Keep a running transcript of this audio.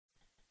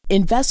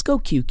Invesco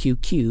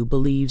QQQ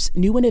believes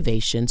new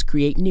innovations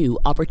create new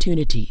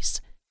opportunities.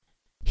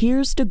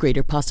 Here's to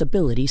greater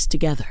possibilities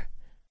together.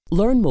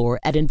 Learn more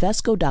at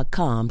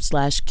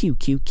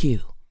Invesco.com/QQQ.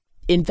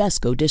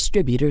 Invesco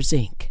Distributors,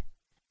 Inc.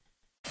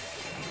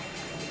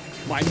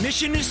 My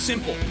mission is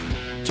simple: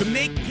 to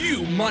make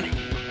you money.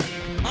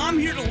 I'm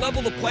here to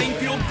level the playing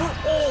field for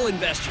all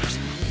investors.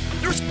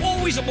 There's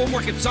always a bull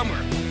market somewhere,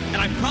 and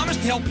I promise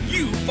to help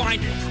you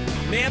find it.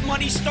 Mad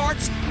Money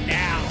starts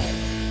now.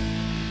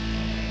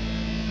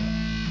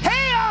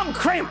 Hey, I'm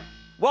Cramer.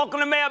 Welcome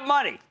to Mad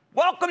Money.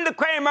 Welcome to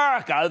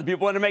Cramerica. Other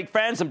people want to make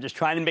friends. I'm just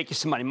trying to make you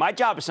some money. My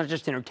job is not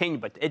just to entertain you,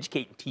 but to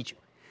educate and teach you.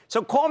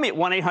 So call me at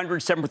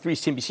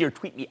 1-800-743-CNBC or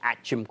tweet me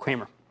at Jim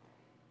Cramer.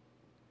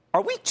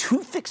 Are we too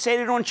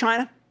fixated on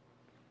China?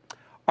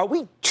 Are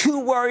we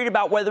too worried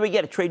about whether we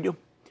get a trade deal?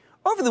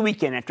 Over the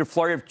weekend, after a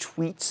flurry of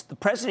tweets, the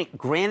president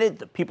granted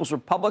the People's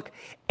Republic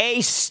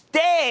a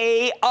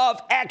stay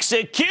of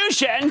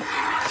execution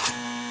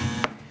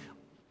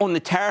on the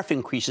tariff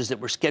increases that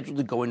were scheduled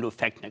to go into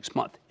effect next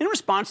month. In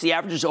response, the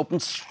averages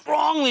opened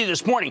strongly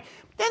this morning.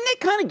 Then they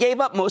kind of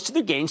gave up most of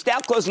their gains. Dow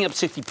closing up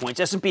 60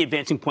 points, S&P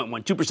advancing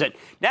 0.12%,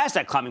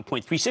 NASDAQ climbing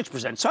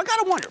 0.36%. So I got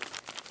to wonder,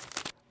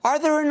 are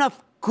there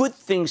enough good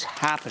things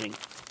happening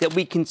that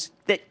we can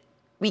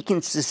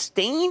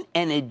sustain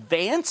and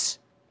advance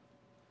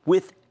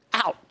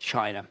without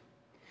China?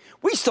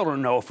 We still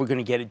don't know if we're going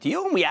to get a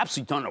deal, and we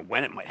absolutely don't know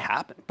when it might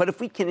happen. But if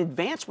we can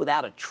advance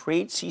without a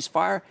trade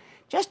ceasefire,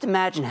 just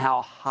imagine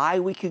how high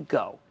we could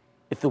go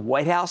if the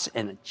White House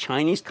and the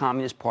Chinese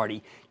Communist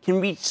Party can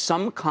reach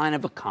some kind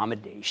of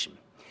accommodation.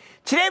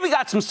 Today, we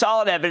got some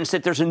solid evidence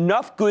that there's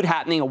enough good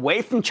happening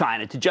away from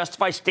China to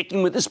justify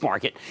sticking with this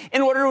market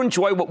in order to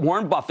enjoy what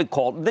Warren Buffett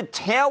called the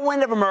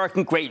tailwind of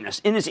American greatness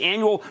in his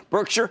annual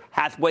Berkshire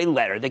Hathaway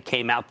letter that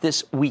came out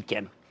this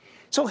weekend.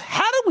 So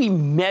how do we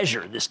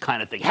measure this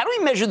kind of thing? How do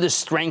we measure the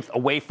strength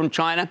away from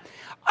China?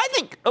 I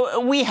think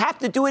we have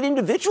to do it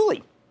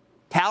individually,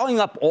 tallying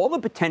up all the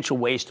potential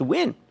ways to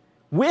win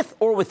with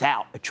or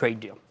without a trade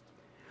deal.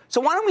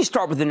 So why don't we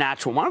start with the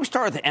natural? Why don't we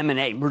start with the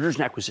M&A, mergers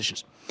and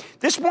acquisitions?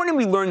 This morning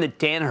we learned that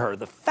Danaher,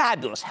 the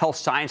fabulous health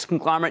science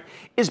conglomerate,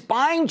 is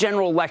buying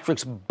General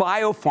Electric's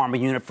biopharma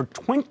unit for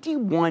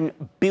 $21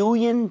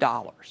 billion.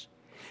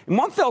 In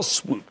one fell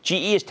swoop,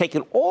 GE has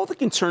taken all the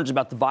concerns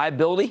about the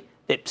viability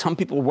that some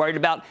people are worried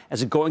about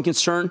as a going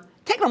concern,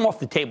 taking them off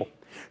the table.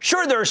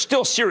 Sure, there are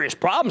still serious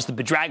problems, the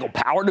bedraggled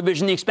power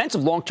division, the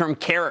expensive long-term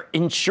care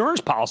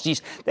insurance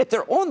policies that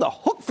they're on the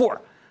hook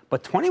for.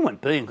 But $21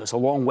 billion goes a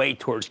long way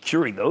towards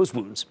curing those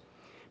wounds.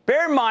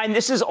 Bear in mind,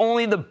 this is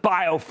only the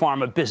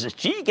biopharma business.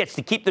 GE gets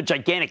to keep the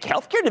gigantic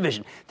healthcare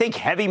division. Think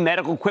heavy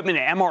medical equipment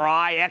and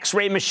MRI,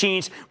 X-ray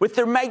machines with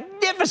their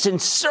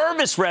magnificent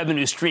service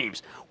revenue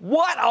streams.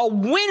 What a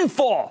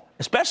windfall,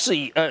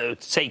 especially,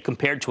 say,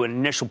 compared to an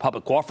initial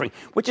public offering,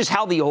 which is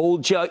how the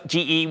old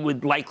GE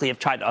would likely have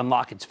tried to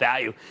unlock its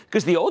value,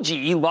 because the old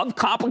GE loved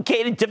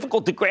complicated,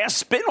 difficult-to-grasp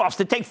spin-offs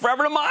that take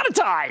forever to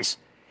monetize.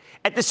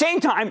 At the same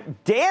time,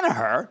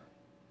 Danaher,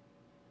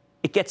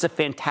 it gets a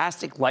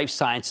fantastic life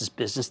sciences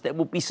business that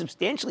will be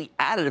substantially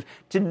additive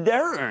to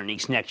their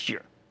earnings next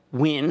year.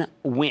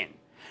 Win-win.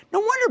 No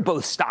wonder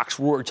both stocks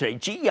roared today.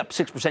 GE up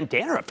 6%,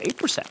 Danaher up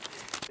 8%.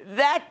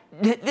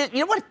 You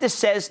know what this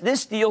says?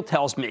 This deal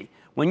tells me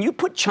when you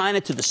put China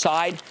to the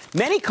side,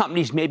 many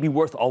companies may be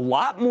worth a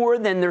lot more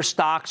than their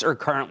stocks are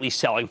currently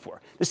selling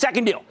for. The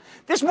second deal.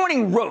 This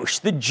morning, Roche,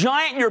 the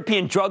giant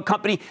European drug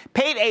company,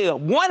 paid a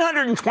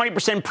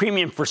 120%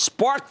 premium for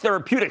Spark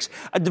Therapeutics,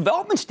 a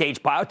development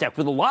stage biotech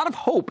with a lot of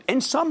hope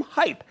and some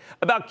hype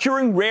about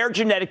curing rare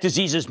genetic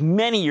diseases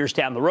many years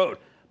down the road,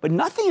 but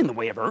nothing in the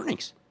way of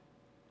earnings.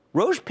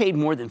 Roche paid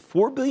more than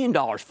 $4 billion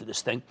for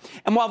this thing,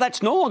 and while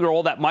that's no longer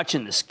all that much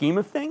in the scheme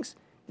of things,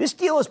 this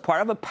deal is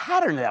part of a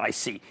pattern that I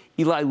see.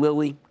 Eli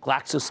Lilly,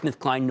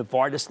 GlaxoSmithKline,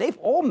 Novartis, they've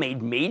all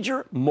made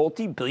major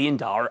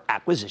multi-billion-dollar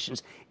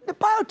acquisitions in the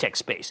biotech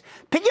space,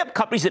 picking up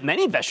companies that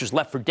many investors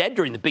left for dead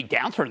during the big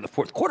downturn in the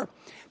fourth quarter.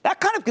 That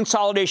kind of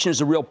consolidation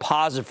is a real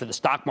positive for the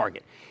stock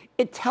market.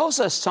 It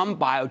tells us some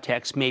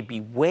biotechs may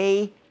be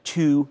way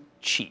too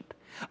cheap.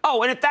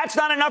 Oh, and if that's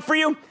not enough for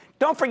you,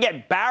 don't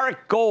forget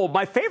Barrick Gold,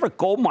 my favorite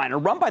gold miner,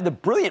 run by the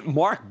brilliant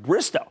Mark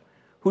Bristow,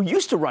 who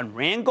used to run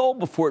Randgold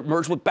before it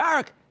merged with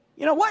Barrick.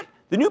 You know what?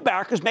 The new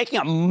Barrick is making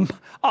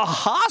a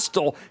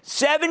hostile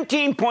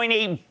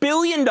 $17.8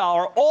 billion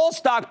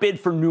all-stock bid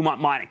for Newmont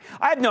Mining.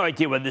 I have no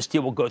idea whether this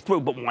deal will go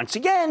through, but once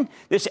again,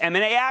 this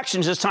M&A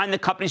action is a sign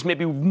that companies may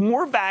be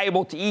more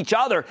valuable to each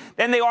other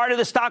than they are to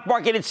the stock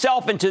market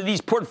itself and to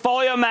these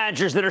portfolio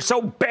managers that are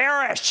so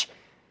bearish.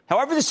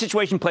 However the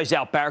situation plays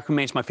out, Barrick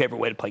remains my favorite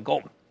way to play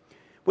gold.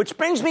 Which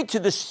brings me to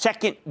the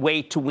second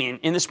way to win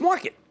in this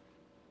market.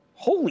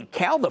 Holy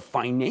cow, the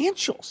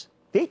financials.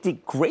 They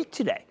did great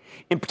today,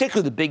 in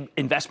particular the big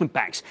investment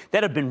banks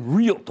that have been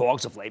real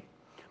dogs of late.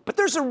 But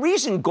there's a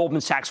reason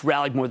Goldman Sachs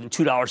rallied more than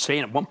 $2 today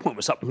and at one point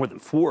was up more than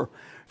 $4.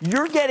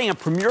 You're getting a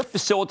premier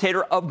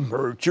facilitator of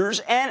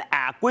mergers and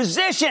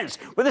acquisitions.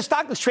 With a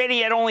stock that's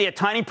trading at only a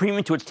tiny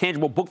premium to its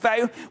tangible book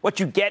value, what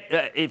you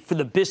get for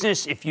the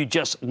business if you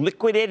just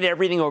liquidated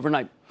everything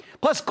overnight.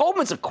 Plus,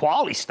 Goldman's a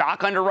quality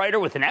stock underwriter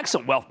with an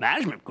excellent wealth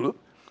management group.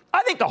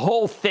 I think the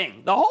whole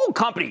thing, the whole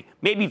company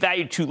may be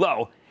valued too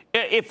low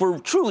if we're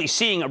truly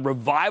seeing a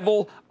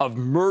revival of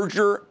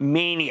merger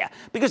mania,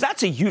 because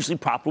that's a hugely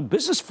profitable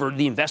business for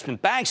the investment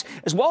banks,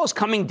 as well as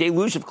coming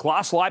deluge of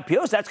colossal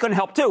IPOs. That's going to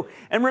help, too.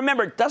 And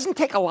remember, it doesn't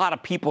take a lot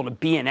of people to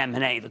be in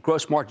M&A. The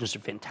gross margins are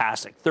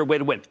fantastic. Third way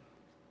to win.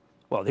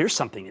 Well, here's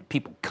something that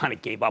people kind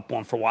of gave up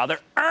on for a while. Their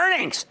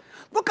earnings.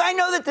 Look, I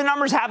know that the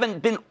numbers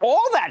haven't been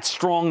all that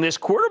strong this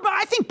quarter, but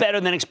I think better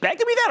than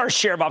expected. We've had our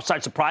share of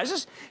upside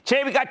surprises.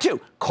 Today we got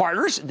two.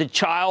 Carter's, the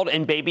child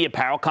and baby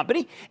apparel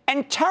company,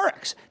 and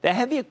Terex, the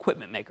heavy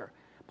equipment maker.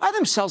 By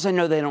themselves, I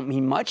know they don't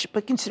mean much,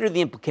 but consider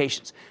the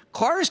implications.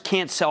 Carter's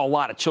can't sell a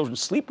lot of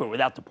children's sleepwear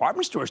without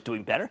department stores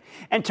doing better,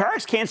 and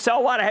Terex can't sell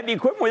a lot of heavy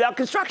equipment without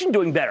construction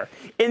doing better.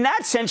 In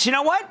that sense, you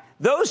know what?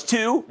 Those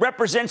two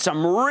represent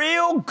some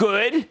real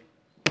good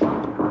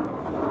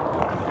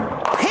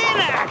pin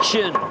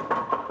action.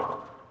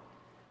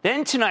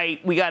 Then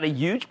tonight, we got a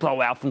huge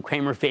blowout from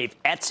Cramer fave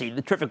Etsy,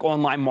 the terrific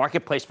online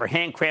marketplace for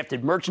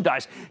handcrafted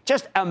merchandise.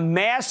 Just a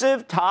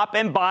massive top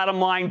and bottom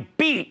line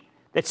beat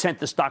that sent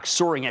the stock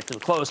soaring after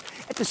the close.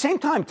 At the same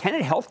time,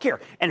 Tenet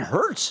Healthcare and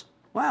Hertz,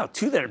 wow,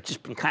 two that have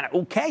just been kind of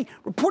okay,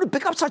 reported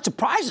big upside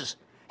surprises.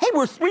 Hey,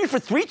 we're 3 for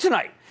 3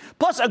 tonight.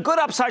 Plus, a good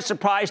upside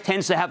surprise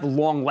tends to have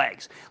long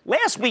legs.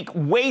 Last week,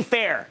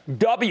 Wayfair,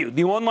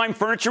 the online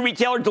furniture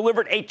retailer,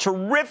 delivered a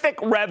terrific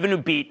revenue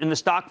beat, and the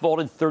stock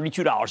vaulted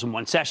 $32 in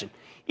one session,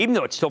 even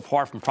though it's still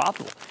far from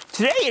profitable.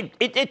 Today,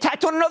 it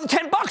tacked on another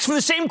 $10 for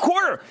the same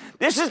quarter.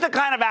 This is the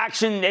kind of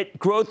action that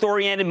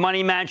growth-oriented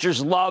money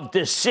managers love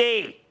to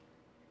see.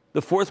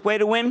 The fourth way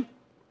to win?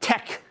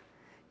 Tech.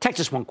 Tech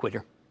just won't quit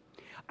here.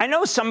 I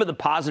know some of the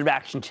positive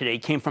action today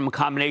came from a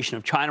combination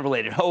of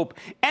China-related hope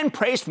and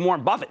praise from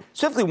Warren Buffett.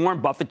 Swiftly, Warren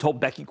Buffett told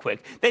Becky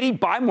Quick that he'd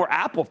buy more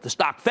Apple if the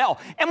stock fell.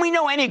 And we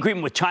know any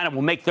agreement with China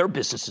will make their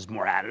businesses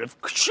more additive.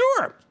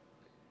 Sure.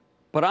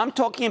 But I'm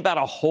talking about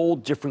a whole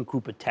different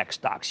group of tech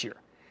stocks here.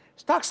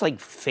 Stocks like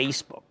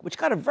Facebook, which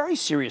got a very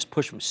serious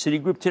push from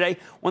Citigroup today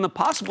on the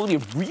possibility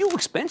of real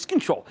expense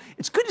control.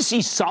 It's good to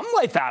see some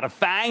life out of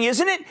FANG,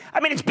 isn't it? I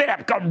mean, it's been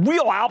a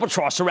real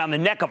albatross around the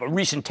neck of a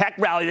recent tech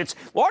rally that's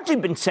largely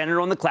been centered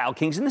on the Cloud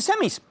Kings and the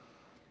semis.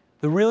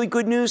 The really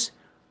good news?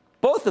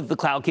 Both of the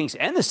Cloud Kings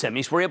and the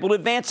semis were able to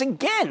advance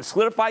again,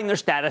 solidifying their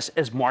status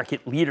as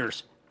market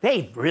leaders.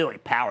 They've really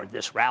powered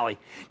this rally.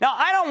 Now,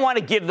 I don't want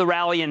to give the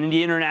rally in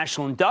the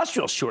international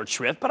industrial short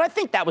shrift, but I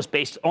think that was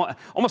based on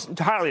almost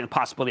entirely on the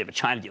possibility of a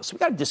China deal. So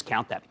we've got to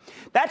discount that.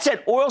 That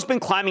said, oil's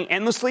been climbing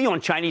endlessly on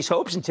Chinese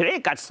hopes, and today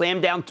it got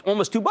slammed down to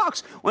almost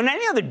 $2. On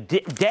any other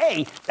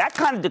day, that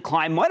kind of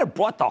decline might have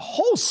brought the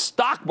whole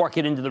stock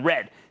market into the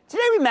red.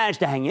 Today we managed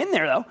to hang in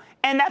there, though,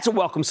 and that's a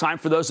welcome sign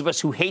for those of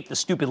us who hate the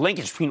stupid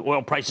linkage between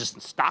oil prices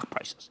and stock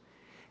prices.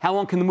 How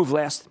long can the move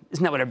last?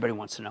 Isn't that what everybody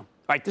wants to know?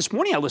 All right, this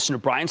morning I listened to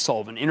Brian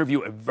Sullivan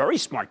interview a very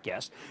smart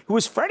guest who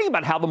was fretting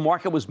about how the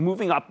market was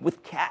moving up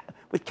with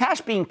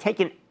cash being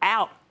taken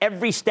out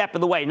every step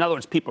of the way. In other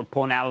words, people are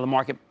pulling out of the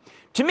market.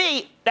 To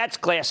me, that's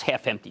glass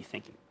half empty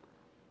thinking.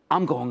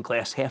 I'm going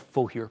glass half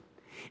full here.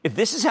 If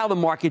this is how the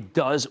market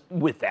does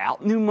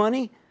without new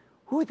money,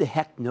 who the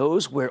heck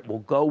knows where it will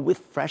go with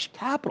fresh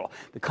capital?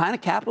 The kind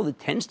of capital that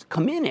tends to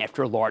come in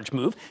after a large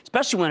move,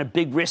 especially when a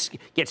big risk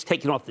gets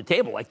taken off the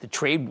table, like the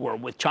trade war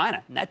with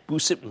China. And that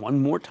boosts it one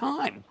more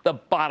time. The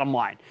bottom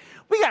line,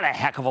 we got a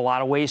heck of a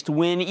lot of ways to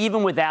win,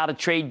 even without a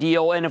trade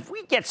deal. And if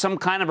we get some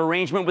kind of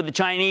arrangement with the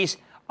Chinese,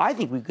 I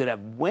think we could have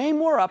way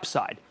more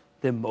upside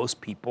than most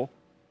people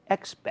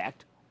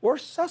expect or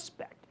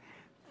suspect.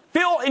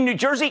 Phil in New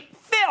Jersey.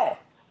 Phil.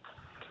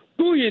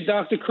 Booyah,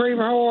 Dr.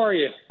 Cramer. How are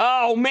you?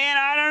 Oh, man,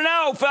 I don't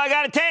know. Phil, I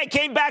got to tell you, I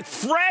came back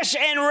fresh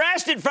and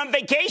rested from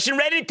vacation,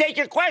 ready to take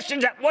your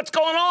questions. What's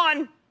going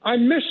on? I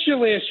missed you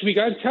last week.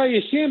 I'll tell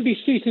you,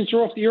 CNBC, since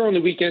you're off the air on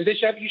the weekend, you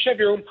should have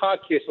your own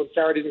podcast on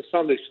Saturdays and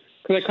Sundays,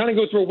 because I kind of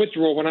go through a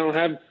withdrawal when I don't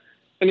have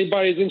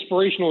anybody as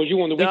inspirational as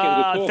you on the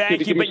weekend.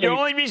 Thank you, but the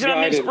only reason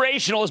I'm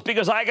inspirational is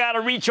because I got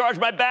to recharge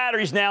my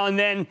batteries now and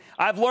then.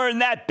 I've learned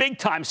that big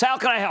time. So how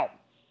can I help?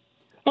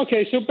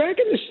 Okay, so back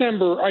in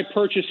December, I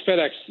purchased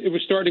FedEx. It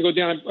was starting to go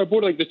down. I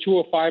bought like the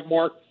 205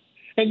 mark,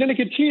 and then it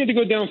continued to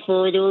go down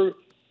further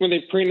when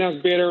they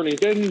pre-announced bad earnings.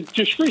 Then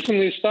just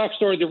recently, the stock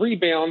started to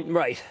rebound.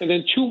 Right. And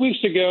then 2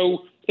 weeks ago,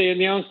 they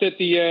announced that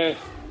the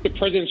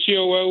president's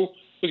COO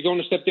was going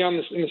to step down,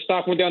 and the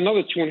stock went down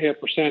another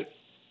 2.5%.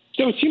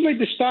 So it seems like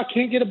the stock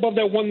can't get above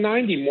that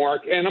 190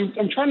 mark, and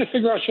I'm trying to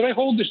figure out, should I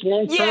hold this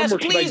long term? Yes, or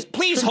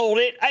please hold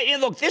it.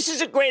 Look, this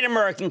is a great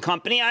American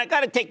company. I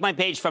got to take my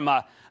page from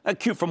a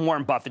cue from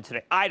Warren Buffett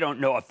today. I don't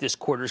know if this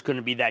quarter is going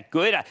to be that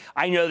good.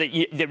 I know that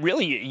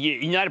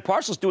United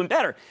Parcel's doing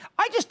better.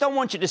 I just don't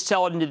want you to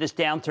sell it into this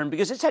downturn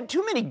because it's had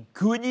too many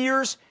good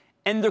years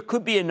And there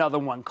could be another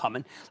one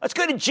coming. Let's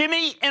go to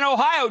Jimmy in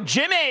Ohio.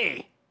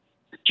 Jimmy!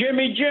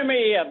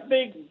 Jimmy, a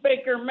big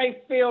Baker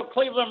Mayfield,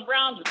 Cleveland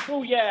Browns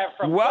booyah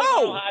from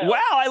Whoa! Ohio.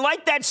 Wow, I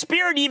like that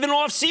spirit even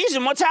off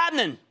season. What's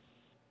happening?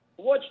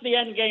 What's the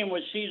end game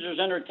with Caesars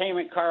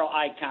Entertainment Carl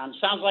Icahn?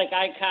 Sounds like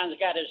Icon's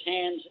got his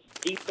hands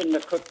deep in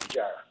the cookie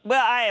jar.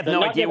 Well, I have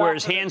no idea where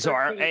his hands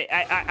are.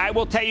 I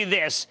will tell you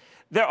this.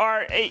 There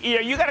are,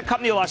 you got a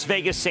company, Las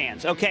Vegas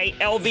Sands, okay?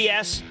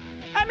 LVS.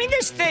 I mean,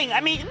 this thing,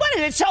 what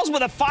is it? It sells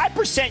with a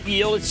 5%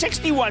 yield. It's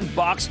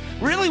 $61.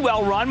 Really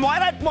well run. Why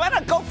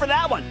not go for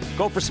that one?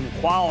 Go for some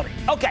quality.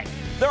 Okay,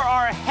 there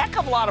are a heck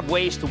of a lot of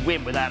ways to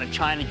win without a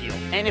China deal.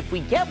 And if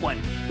we get one,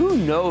 who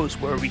knows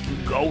where we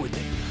can go with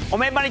it? On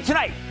Mad Money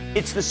tonight,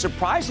 it's the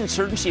surprise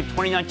insurgency of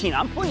 2019.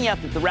 I'm pointing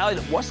out that the rally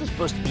that wasn't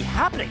supposed to be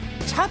happening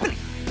is happening.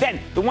 Then,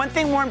 the one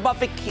thing Warren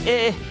Buffett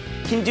can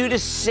do to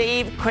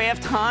save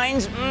Kraft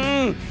Heinz?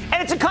 And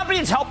it's a company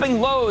that's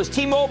helping Lowe's,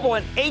 T-Mobile,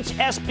 and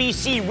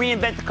HSBC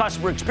reinvent the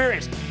customer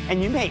experience.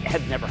 And you may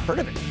have never heard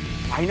of it.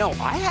 I know,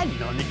 I hadn't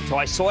known it until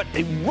I saw it.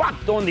 It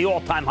rocked on the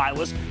all-time high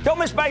list. Don't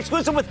miss my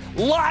exclusive with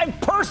Live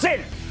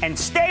Person. And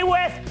stay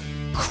with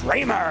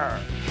Cramer.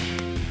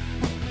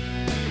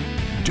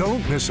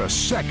 Don't miss a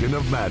second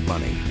of Mad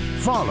Money.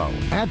 Follow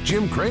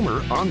 @Jim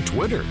Cramer on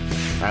Twitter.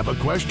 Have a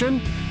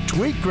question?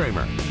 Tweet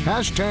Cramer.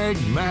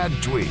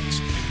 #MadTweets.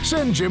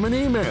 Send Jim an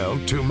email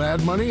to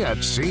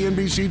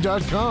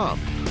madmoney@cnbc.com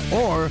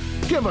or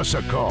give us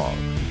a call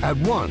at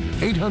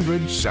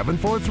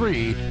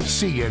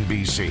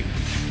 1-800-743-CNBC.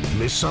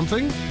 Miss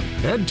something?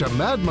 Head to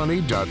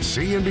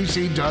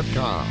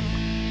madmoney.cnbc.com.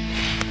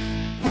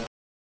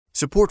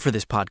 Support for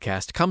this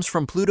podcast comes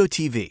from Pluto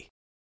TV.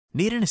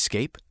 Need an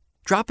escape?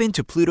 Drop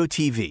into Pluto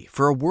TV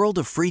for a world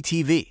of free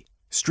TV.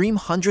 Stream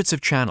hundreds of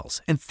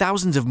channels and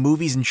thousands of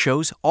movies and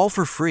shows all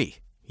for free.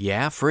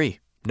 Yeah, free.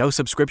 No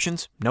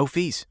subscriptions, no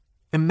fees.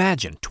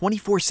 Imagine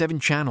 24/7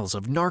 channels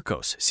of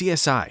Narcos,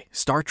 CSI,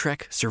 Star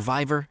Trek,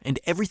 Survivor, and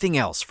everything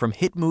else from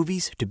hit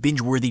movies to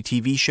binge-worthy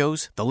TV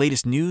shows, the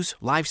latest news,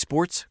 live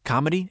sports,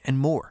 comedy, and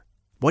more.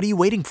 What are you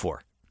waiting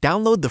for?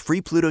 Download the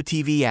free Pluto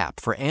TV app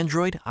for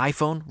Android,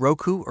 iPhone,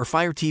 Roku, or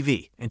Fire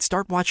TV and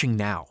start watching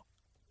now.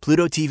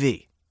 Pluto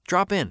TV.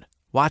 Drop in.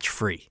 Watch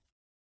free.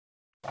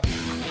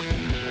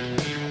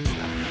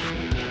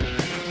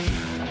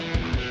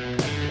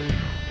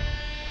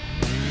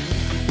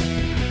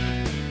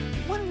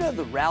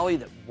 The rally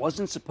that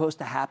wasn't supposed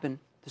to happen,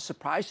 the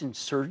surprise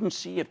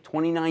insurgency of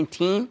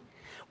 2019?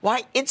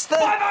 Why, it's the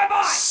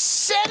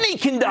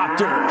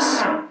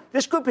semiconductors.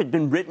 This group had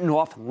been written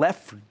off and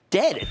left for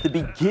dead at the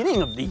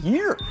beginning of the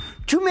year.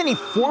 Too many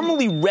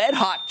formerly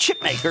red-hot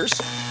chip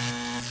makers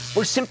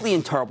were simply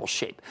in terrible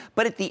shape.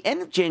 But at the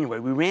end of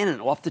January, we ran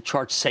an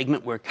off-the-charts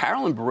segment where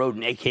Carolyn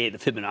Borodin, a.k.a. the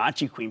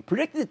Fibonacci Queen,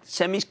 predicted that the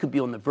semis could be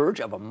on the verge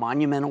of a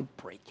monumental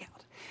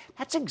breakout.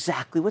 That's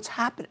exactly what's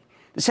happening.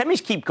 The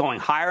semis keep going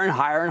higher and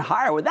higher and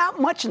higher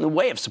without much in the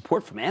way of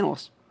support from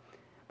analysts.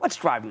 What's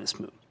driving this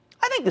move?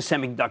 I think the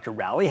semiconductor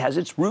rally has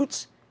its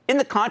roots in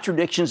the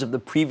contradictions of the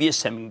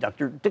previous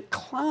semiconductor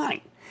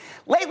decline.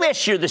 Late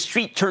last year, the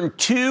street turned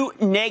too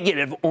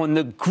negative on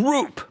the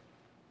group,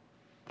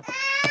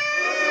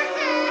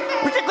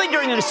 particularly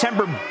during the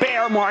December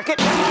bear market.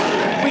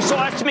 We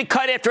saw estimate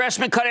cut after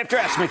estimate cut after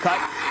estimate cut.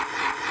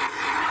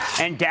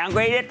 And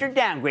downgrade after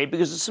downgrade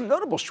because of some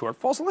notable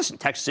shortfalls. And listen,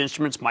 Texas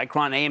Instruments,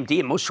 Micron, AMD,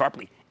 and most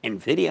sharply,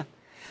 NVIDIA.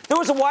 There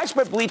was a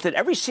widespread belief that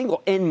every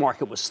single end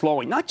market was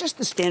slowing, not just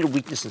the standard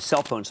weakness in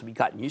cell phones that we've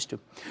gotten used to.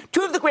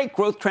 Two of the great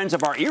growth trends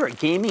of our era,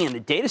 gaming and the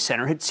data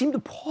center, had seemed to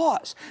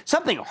pause,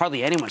 something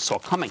hardly anyone saw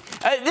coming.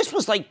 This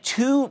was like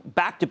two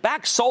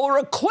back-to-back solar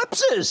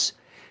eclipses.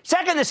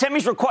 Second, the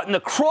semis were caught in the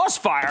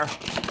crossfire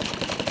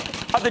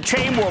of the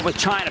trade war with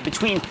China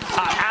between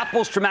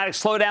Apple's dramatic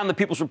slowdown, the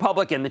People's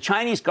Republic, and the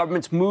Chinese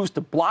government's moves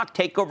to block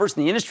takeovers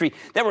in the industry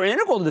that were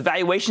integral to the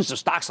valuations of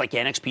stocks like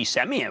NXP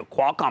Semi and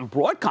Qualcomm,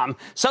 Broadcom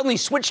suddenly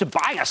switched to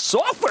buying a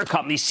software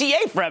company,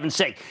 CA for heaven's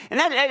sake. And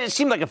that it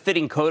seemed like a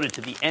fitting coda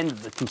to the end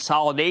of the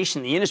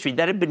consolidation in the industry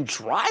that had been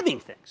driving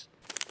things.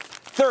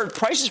 Third,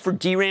 prices for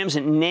DRAMs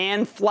and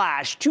NAND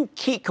flash, two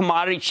key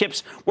commodity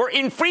chips, were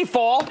in free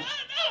fall.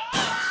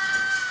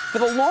 For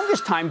the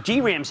longest time,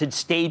 DRAMs had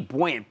stayed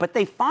buoyant, but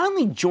they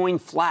finally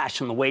joined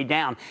flash on the way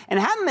down and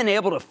haven't been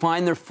able to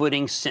find their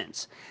footing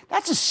since.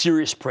 That's a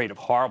serious parade of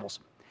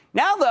horribles.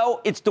 Now, though,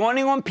 it's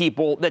dawning on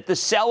people that the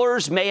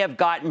sellers may have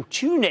gotten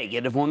too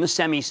negative on the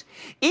semis.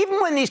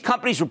 Even when these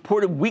companies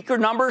reported weaker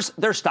numbers,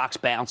 their stocks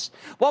bounced.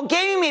 While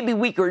gaming may be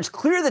weaker, it's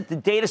clear that the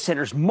data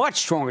center is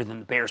much stronger than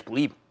the bears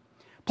believe.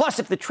 Plus,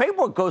 if the trade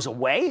war goes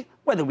away,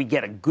 whether we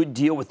get a good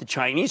deal with the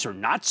Chinese or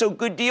not so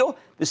good deal,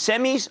 the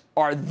semis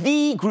are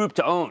the group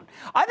to own.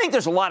 I think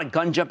there's a lot of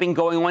gun jumping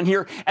going on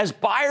here as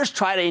buyers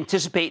try to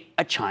anticipate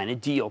a China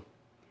deal.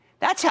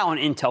 That's how an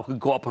Intel could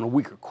go up on a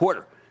weaker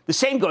quarter. The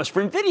same goes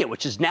for NVIDIA,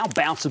 which has now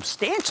bounced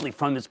substantially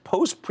from its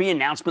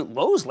post-pre-announcement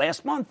lows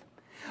last month.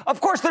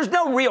 Of course, there's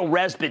no real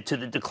respite to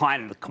the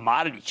decline of the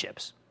commodity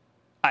chips,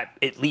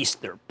 at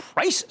least their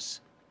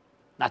prices,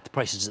 not the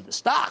prices of the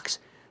stocks.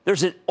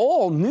 there's an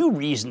all-new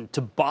reason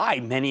to buy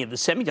many of the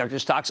semiconductor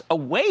stocks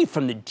away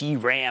from the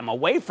DRAM,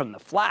 away from the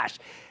flash.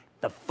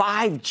 The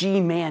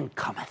 5G man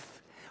cometh.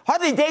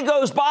 Hardly a day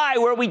goes by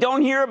where we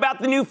don't hear about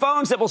the new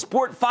phones that will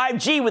support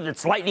 5G with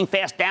its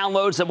lightning-fast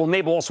downloads that will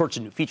enable all sorts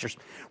of new features.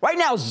 Right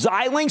now,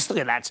 Xilinx, look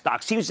at that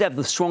stock, seems to have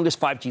the strongest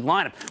 5G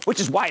lineup,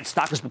 which is why its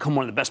stock has become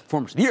one of the best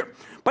performers of the year.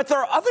 But there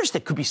are others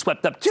that could be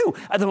swept up, too,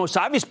 the most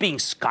obvious being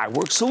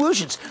Skyworks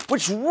Solutions,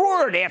 which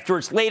roared after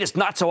its latest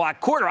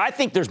not-so-hot quarter. I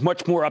think there's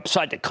much more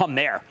upside to come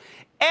there.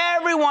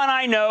 Everyone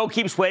I know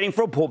keeps waiting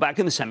for a pullback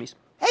in the semis.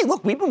 Hey,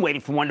 look, we've been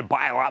waiting for one to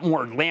buy a lot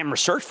more Lamb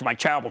Research for my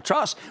charitable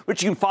trust,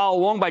 which you can follow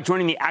along by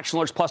joining the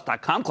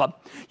ActionAlertsPlus.com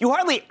club. You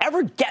hardly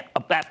ever get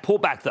that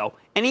pullback, though.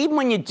 And even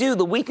when you do,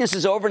 the weakness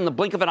is over in the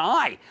blink of an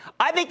eye.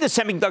 I think the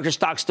semiconductor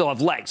stocks still have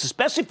legs,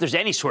 especially if there's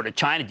any sort of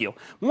China deal.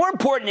 More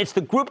important, it's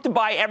the group to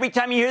buy every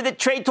time you hear that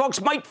trade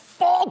talks might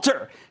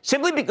falter,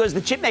 simply because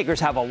the chip makers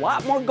have a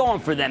lot more going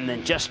for them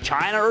than just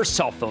China or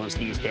cell phones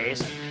these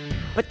days.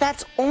 But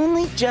that's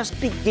only just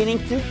beginning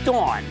to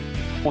dawn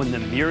on the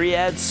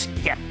myriad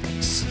skeptics.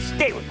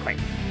 Stay with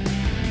Cramer.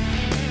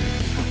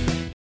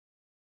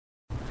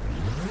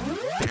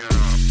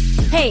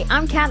 Hey,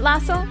 I'm Kat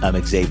Lasso. I'm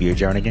Xavier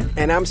Jernigan.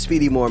 And I'm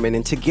Speedy Morman.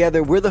 And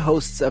together, we're the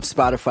hosts of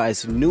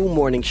Spotify's new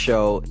morning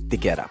show, The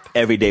Get Up.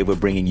 Every day, we're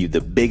bringing you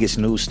the biggest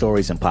news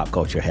stories and pop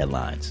culture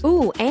headlines.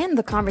 Ooh, and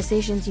the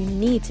conversations you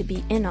need to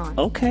be in on.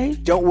 Okay.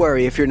 Don't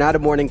worry, if you're not a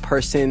morning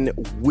person,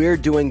 we're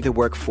doing the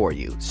work for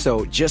you.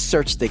 So just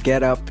search The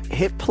Get Up,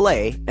 hit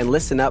play, and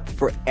listen up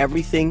for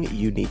everything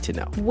you need to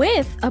know.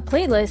 With a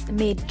playlist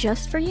made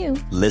just for you.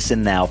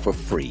 Listen now for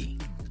free,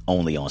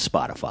 only on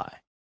Spotify.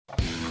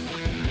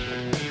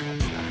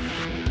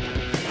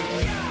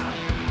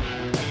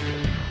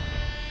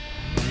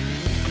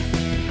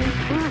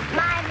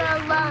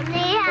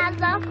 Bologna has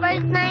a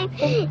first name.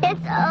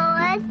 It's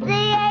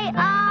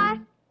O-S-C-A-R.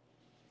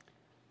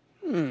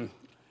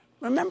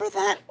 Remember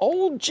that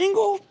old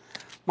jingle?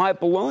 My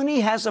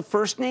bologna has a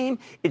first name.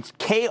 It's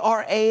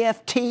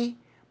K-R-A-F-T.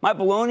 My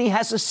bologna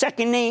has a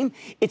second name.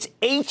 It's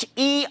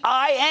H-E-I-N-Z.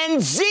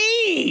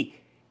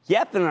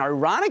 Yep, in an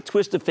ironic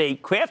twist of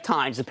fate, Kraft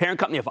Heinz, the parent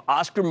company of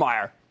Oscar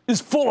Mayer,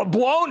 is full of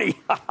baloney.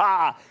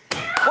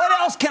 What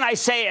else can I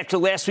say after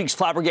last week's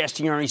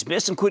flabbergasting earnings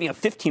miss, including a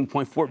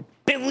 $15.4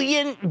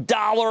 billion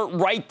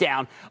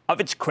write-down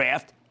of its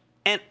Kraft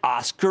and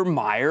Oscar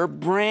Mayer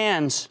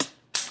brands?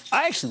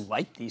 I actually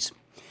like these.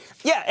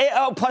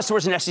 Yeah, plus there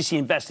was an SEC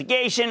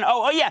investigation.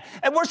 Yeah.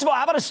 And worst of all,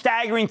 how about a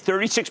staggering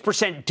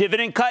 36%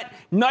 dividend cut?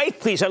 Knife,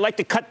 please. I'd like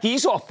to cut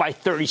these off by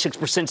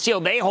 36%. See how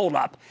they hold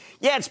up.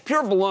 Yeah, it's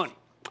pure baloney.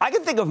 I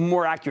can think of a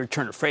more accurate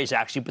turn of phrase,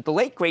 actually, but the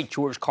late, great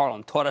George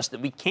Carlin taught us that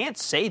we can't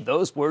say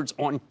those words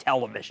on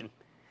television.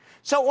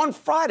 So on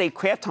Friday,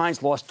 Kraft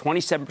Heinz lost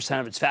 27%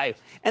 of its value,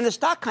 and the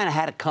stock kind of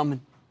had it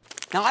coming.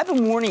 Now, I've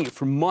been warning you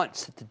for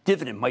months that the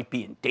dividend might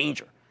be in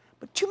danger,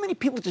 but too many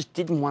people just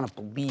didn't want to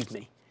believe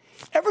me.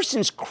 Ever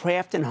since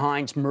Kraft and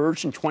Heinz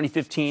merged in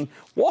 2015,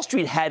 Wall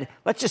Street had,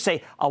 let's just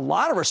say, a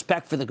lot of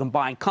respect for the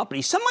combined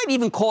company. Some might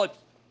even call it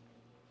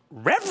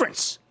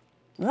reverence.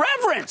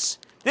 Reverence!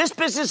 This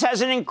business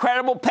has an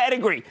incredible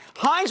pedigree.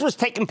 Heinz was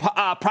taken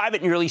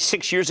private nearly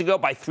 6 years ago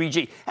by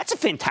 3G. That's a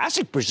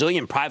fantastic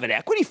Brazilian private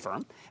equity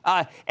firm.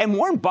 And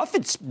Warren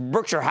Buffett's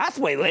Berkshire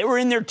Hathaway, they were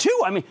in there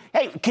too. I mean,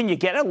 hey, can you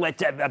get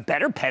a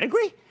better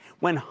pedigree?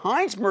 When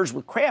Heinz merged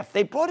with Kraft,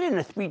 they brought in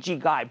a 3G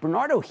guy,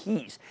 Bernardo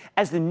Hees,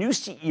 as the new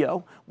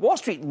CEO. Wall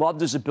Street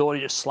loved his ability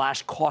to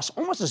slash costs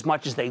almost as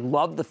much as they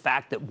loved the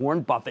fact that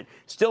Warren Buffett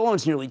still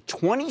owns nearly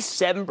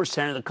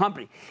 27% of the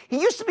company. He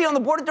used to be on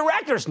the board of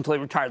directors until he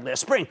retired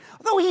last spring,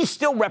 although he's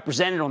still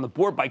represented on the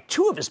board by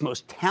two of his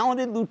most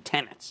talented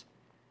lieutenants.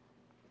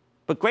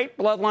 But great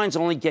bloodlines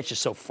only get you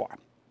so far.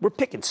 We're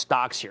picking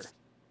stocks here.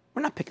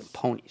 We're not picking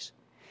ponies.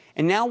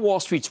 And now Wall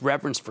Street's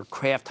reverence for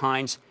Kraft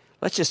Heinz,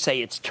 let's just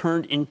say it's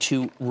turned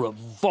into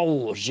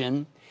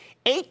revulsion.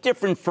 8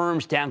 different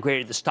firms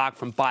downgraded the stock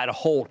from buy to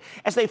hold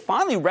as they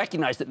finally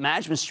recognized that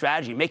management's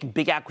strategy, making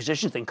big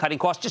acquisitions and cutting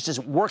costs, just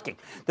isn't working.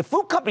 The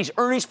food company's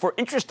earnings for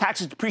interest,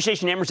 taxes,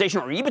 depreciation, and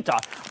amortization, or EBITDA,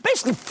 are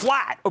basically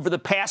flat over the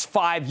past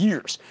 5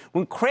 years.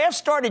 When Kraft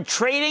started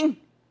trading,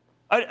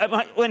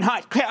 when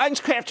Heinz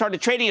Kraft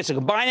started trading as a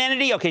combined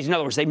entity, okay, in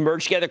other words, they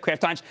merged together,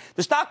 Kraft Heinz,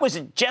 the stock was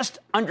at just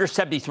under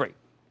 73.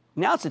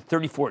 Now it's at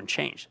 34 and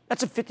change.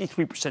 That's a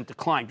 53%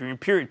 decline during a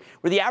period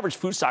where the average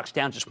food stock's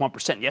down just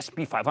 1%. The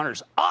S&P 500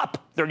 is up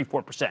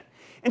 34%.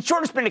 In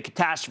short, it's been a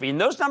catastrophe,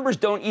 and those numbers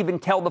don't even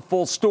tell the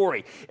full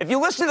story. If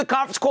you listen to the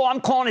conference call,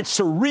 I'm calling it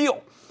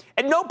surreal.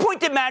 At no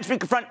point did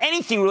management confront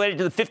anything related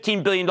to the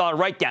 $15 billion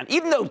write-down,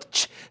 even though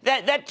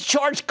that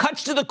charge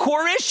cuts to the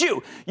core issue.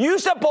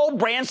 Used up old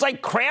brands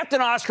like Kraft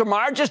and Oscar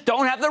Mayer just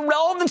don't have the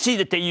relevancy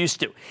that they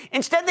used to.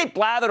 Instead, they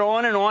blathered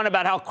on and on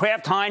about how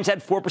Kraft Heinz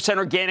had 4%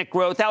 organic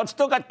growth, how it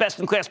still got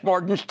best-in-class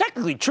margins.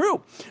 Technically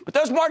true, but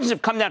those margins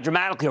have come down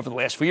dramatically over the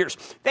last few years.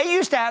 They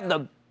used to have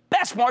the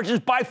best margins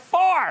by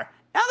far.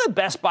 Now the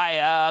Best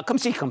Buy, come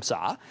see, come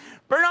saw.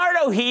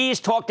 Bernardo Hees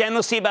talked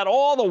endlessly about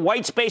all the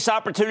white space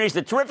opportunities,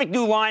 the terrific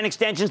new line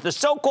extensions, the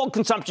so-called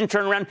consumption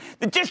turnaround,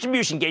 the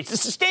distribution gains, the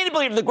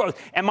sustainability of the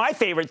growth, and my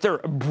favorite, their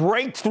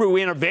breakthrough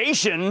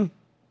innovation.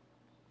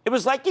 It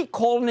was like he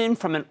called in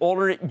from an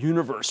alternate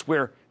universe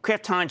where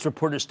Kraft Heinz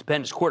reported a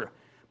stupendous quarter.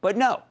 But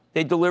no,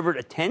 they delivered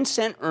a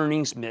 10-cent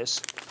earnings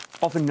miss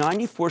off a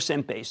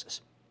 94-cent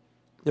basis.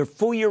 Their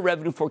full-year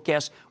revenue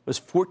forecast was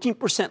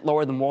 14%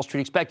 lower than Wall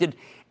Street expected,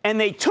 and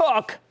they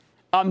took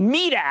a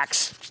meat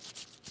axe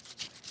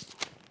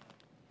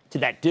to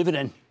that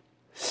dividend.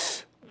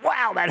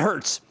 Wow, that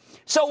hurts.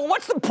 So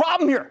what's the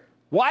problem here?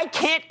 Why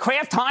can't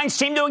Kraft Heinz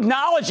seem to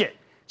acknowledge it?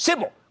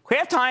 Simple.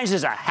 Kraft Heinz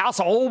is a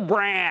house of old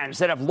brands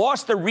that have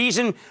lost their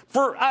reason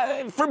for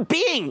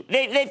being.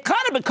 They've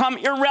kind of become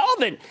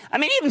irrelevant. I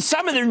mean, even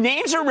some of their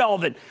names are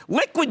relevant.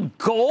 Liquid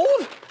Gold?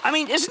 I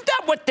mean, isn't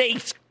that what they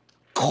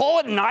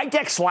call it in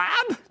IDEX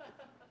Lab?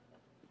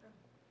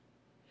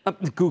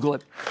 Google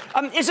it.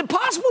 Is it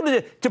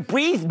possible to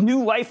breathe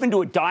new life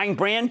into a dying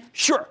brand?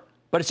 Sure.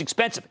 But it's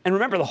expensive. And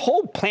remember, the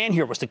whole plan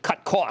here was to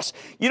cut costs.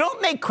 You don't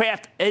make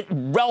Kraft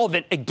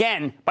relevant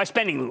again by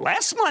spending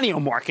less money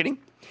on marketing.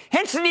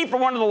 Hence the need for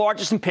one of the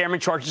largest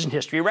impairment charges in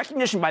history, a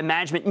recognition by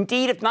management,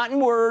 indeed, if not in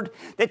word,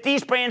 that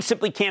these brands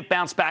simply can't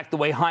bounce back the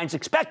way Heinz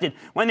expected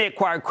when they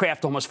acquired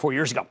Kraft almost 4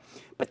 years ago.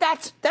 But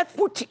that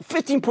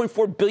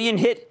 $15.4 billion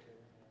hit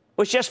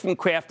was just from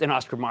Kraft and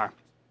Oscar Mayer.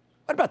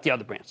 What about the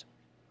other brands?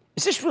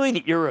 Is this really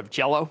the era of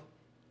Jell-O,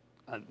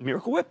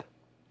 Miracle Whip,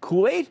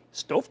 Kool-Aid,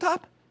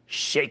 Stovetop?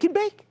 Shake and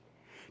bake?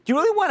 Do you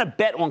really want to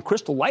bet on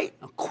Crystal Light,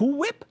 a Cool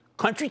Whip,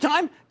 Country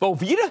Time,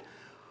 Velveeta,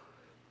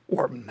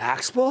 or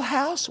Maxwell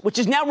House, which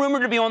is now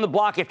rumored to be on the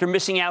block after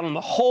missing out on the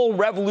whole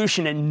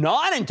revolution in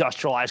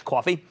non-industrialized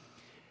coffee?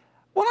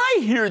 When I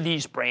hear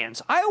these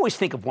brands, I always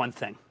think of one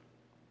thing.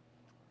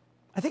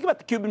 I think about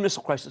the Cuban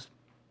Missile Crisis.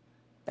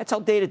 That's how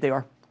dated they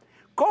are.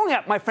 Growing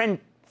up, my friend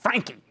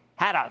Frankie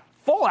had a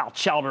fallout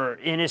shelter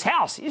in his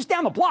house. He was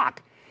down the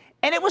block.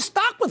 And it was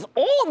stocked with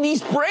all of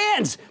these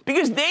brands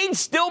because they'd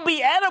still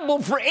be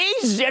edible for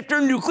ages after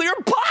a nuclear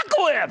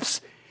apocalypse.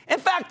 In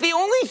fact, the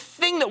only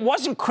thing that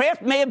wasn't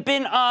Kraft may have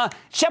been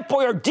Chef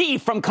Boyardee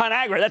from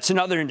Conagra. That's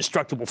another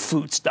indestructible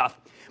food stuff.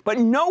 But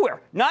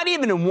nowhere, not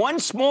even in one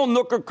small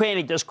nook or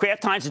cranny, does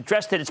Kraft Heinz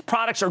address that its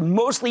products are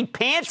mostly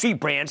pantry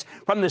brands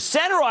from the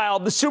center aisle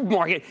of the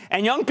supermarket,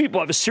 and young people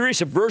have a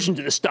serious aversion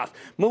to this stuff.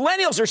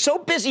 Millennials are so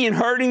busy in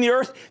hurting the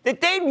earth that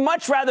they'd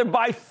much rather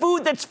buy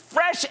food that's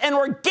fresh and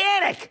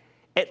organic.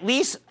 At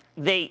least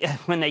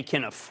when they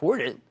can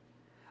afford it.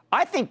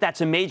 I think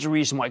that's a major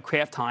reason why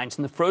Kraft Heinz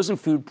and the frozen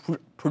food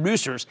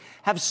producers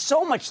have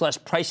so much less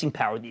pricing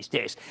power these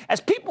days,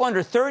 as people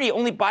under 30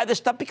 only buy this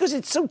stuff because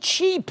it's so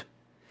cheap.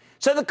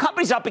 So the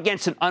company's up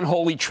against an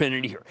unholy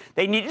trinity here.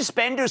 They need to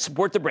spend to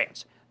support the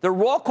brands. Their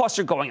raw costs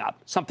are going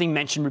up, something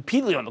mentioned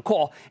repeatedly on the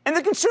call, and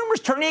the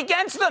consumer's turning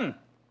against them.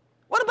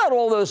 What about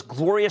all those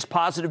glorious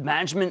positives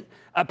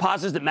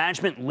that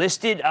management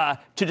listed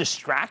to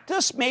distract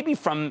us, maybe,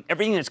 from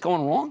everything that's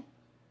going wrong?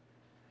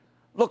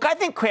 Look, I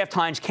think Kraft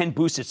Heinz can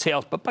boost its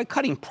sales, but by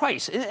cutting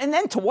price. And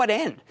then to what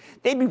end?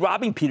 They'd be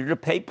robbing Peter to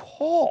pay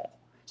Paul,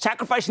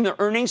 sacrificing their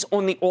earnings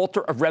on the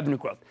altar of revenue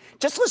growth.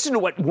 Just listen to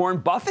what Warren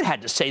Buffett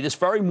had to say this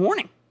very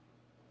morning.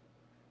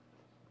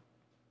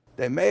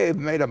 They may have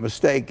made a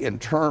mistake in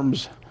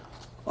terms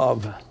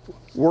of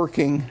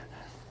working.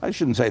 I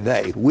shouldn't say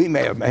they. We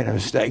may have made a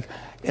mistake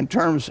in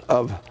terms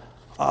of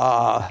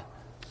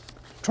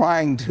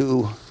trying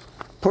to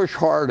push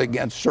hard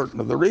against certain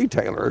of the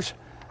retailers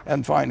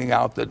and finding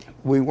out that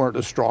we weren't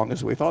as strong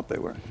as we thought they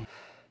were.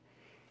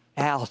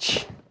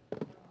 Ouch.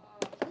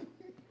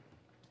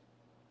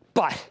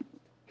 But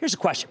here's a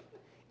question.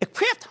 If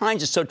Kraft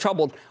Heinz is so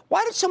troubled,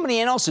 why did so many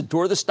analysts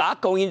adore the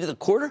stock going into the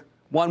quarter?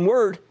 One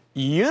word.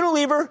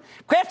 Unilever.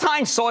 Kraft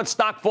Heinz saw its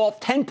stock fall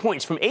 10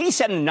 points from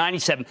 87 to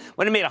 97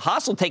 when it made a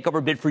hostile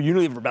takeover bid for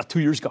Unilever about 2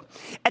 years ago.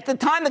 At the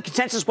time, the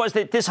consensus was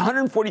that this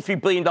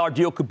 $143 billion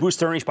deal could boost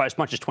their earnings by as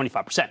much as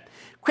 25%.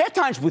 Kraft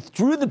Heinz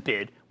withdrew the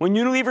bid when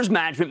Unilever's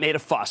management made a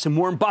fuss, and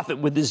Warren Buffett,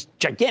 with his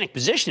gigantic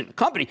position in the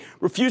company,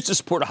 refused to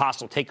support a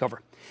hostile takeover.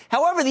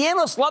 However, the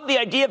analysts loved the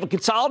idea of a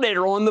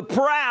consolidator on the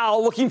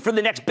prowl looking for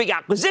the next big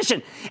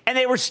acquisition, and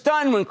they were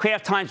stunned when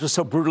Kraft Heinz was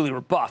so brutally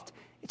rebuffed.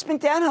 It's been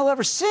downhill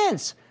ever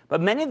since. But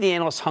many of the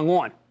analysts hung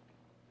on,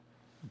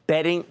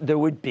 betting there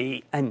would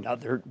be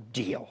another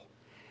deal.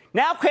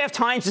 Now Kraft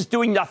Heinz is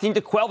doing nothing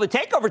to quell the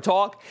takeover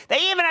talk.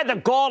 They even had the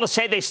gall to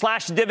say they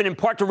slashed the dividend in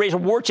part to raise a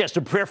war chest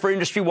to prepare for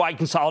industry-wide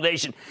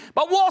consolidation.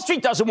 But Wall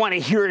Street doesn't want to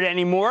hear it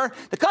anymore.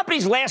 The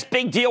company's last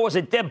big deal was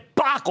a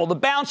debacle. The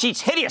balance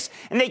sheet's hideous,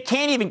 and they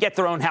can't even get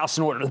their own house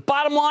in order. The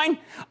bottom line,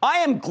 I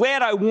am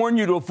glad I warned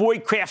you to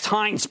avoid Kraft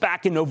Heinz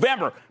back in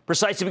November,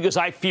 precisely because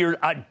I feared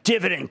a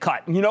dividend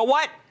cut. And you know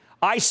what?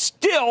 I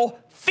still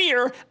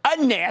fear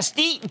a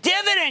nasty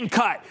dividend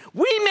cut.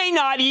 We may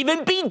not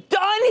even be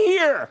done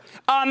here.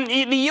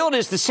 The yield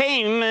is the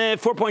same,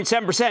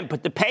 4.7%,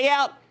 but the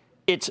payout,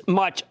 it's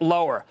much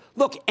lower.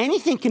 Look,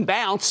 anything can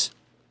bounce.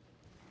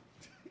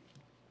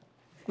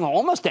 Well,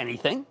 almost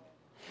anything.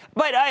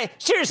 But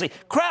seriously,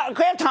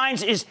 Kraft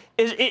Heinz is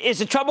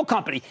a trouble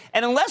company.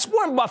 And unless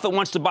Warren Buffett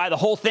wants to buy the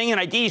whole thing, an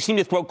idea you seem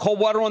to throw cold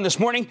water on this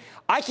morning,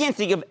 I can't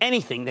think of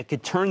anything that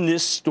could turn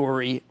this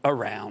story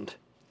around.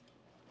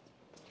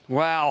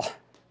 Wow.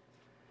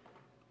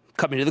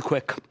 Coming to the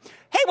quick.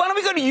 Hey, why don't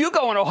we go to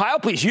Hugo in Ohio,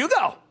 please?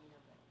 Hugo.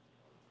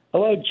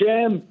 Hello,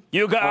 Jim.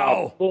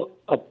 Hugo.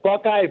 A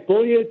Buckeye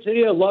bullion to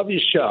you. Love your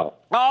show.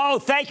 Oh,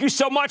 thank you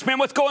so much, man.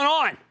 What's going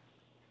on?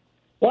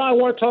 Well, I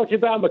want to talk to you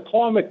about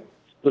McCormick,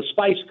 the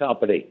spice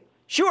company.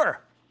 Sure.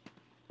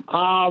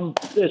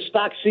 The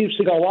stock seems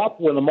to go up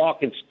when the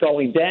market's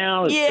going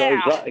down.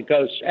 It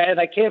goes, and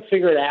I can't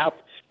figure it out.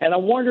 And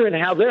I'm wondering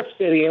how they're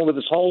fitting in with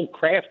this whole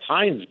Kraft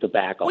Heinz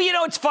debacle. Well, you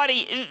know, it's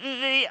funny.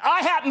 I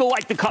happen to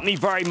like the company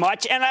very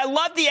much, and I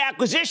love the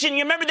acquisition.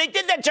 You remember they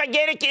did that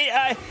gigantic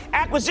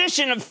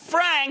acquisition of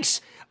Frank's.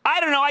 I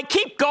don't know. I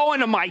keep going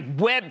to my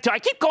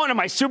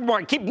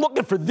supermarket, keep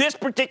looking for this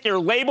particular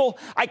label.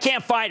 I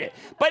can't find it.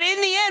 But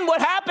in the end,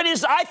 what happened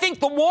is I think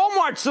the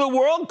Walmarts of the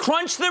world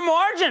crunched their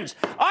margins.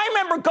 I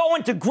remember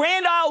going to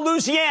Grand Isle,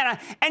 Louisiana,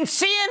 and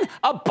seeing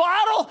a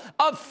bottle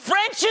of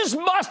French's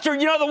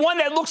mustard, you know, the one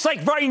that looks like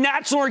very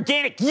natural,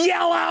 organic,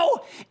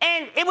 yellow,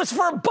 and it was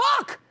for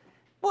 $1.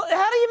 Well,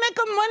 how do you make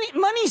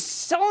money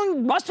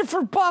selling mustard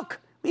for $1?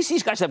 At least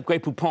these guys have Grey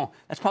Poupon.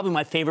 That's probably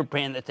my favorite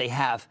brand that they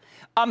have.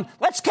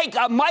 Let's take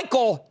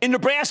Michael in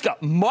Nebraska.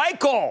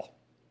 Michael.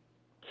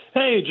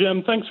 Hey,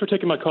 Jim. Thanks for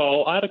taking my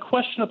call. I had a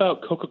question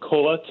about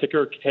Coca-Cola,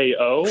 ticker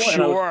KO. Sure.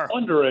 And I was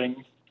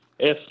wondering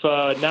if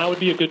now would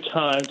be a good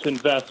time to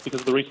invest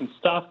because of the recent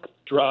stock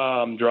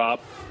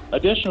drop.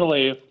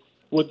 Additionally,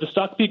 would the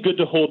stock be good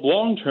to hold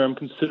long-term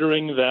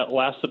considering that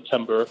last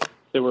September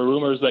there were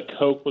rumors that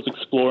Coke was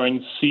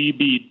exploring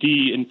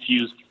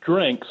CBD-infused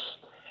drinks,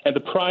 and the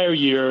prior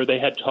year they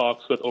had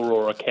talks with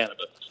Aurora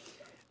Cannabis?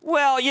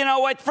 Well, you know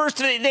what? First,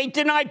 they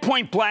denied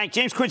point blank.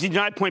 James Quincy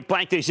denied point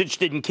blank that he's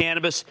interested in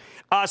cannabis.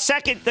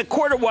 Second, the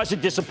quarter was a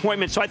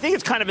disappointment, so I think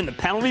it's kind of in the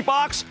penalty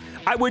box.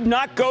 I would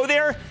not go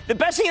there. The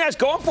best thing it has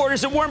going for it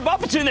is that Warren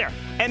Buffett's in there.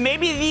 And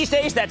maybe these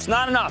days that's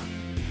not enough.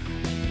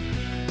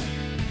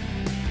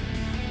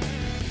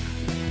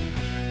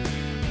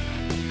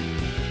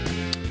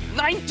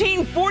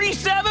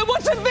 $19.47?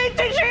 What's the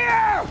vintage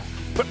here?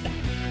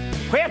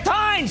 Kraft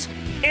Heinz.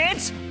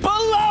 It's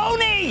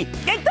baloney.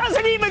 It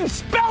doesn't even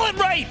spell it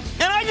right.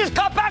 And I just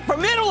got back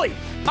from Italy.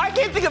 I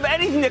can't think of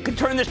anything that could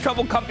turn this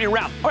troubled company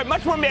around. All right,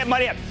 much more Mad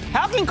Money.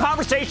 How can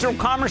conversational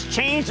commerce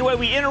change the way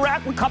we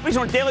interact with companies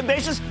on a daily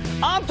basis?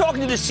 I'm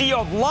talking to the CEO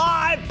of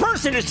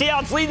LivePerson to see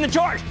how it's leading the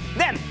charge.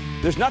 Then,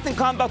 there's nothing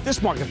calm about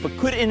this market, but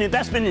could an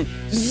investment in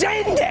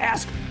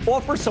Zendesk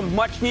offer some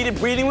much-needed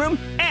breathing room?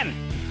 And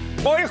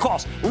all your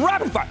calls,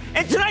 rapid fire,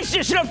 and tonight's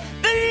edition of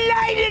the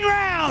Lightning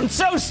Round.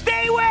 So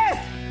stay with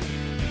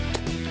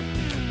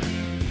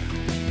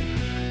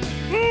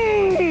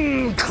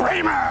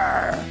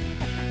Cramer.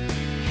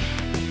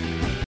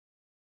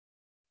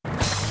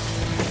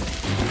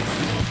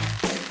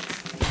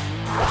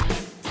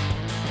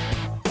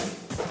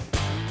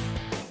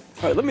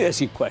 All right, let me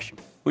ask you a question.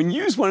 When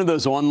you use one of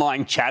those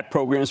online chat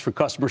programs for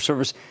customer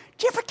service,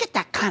 do you ever get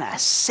that kind of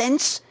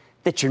sense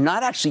that you're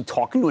not actually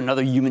talking to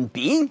another human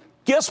being?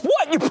 Guess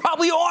what? You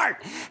probably aren't.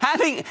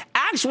 Having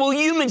actual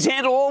humans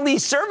handle all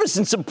these service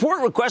and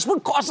support requests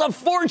would cost a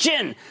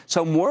fortune.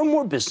 So more and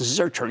more businesses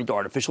are turning to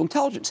artificial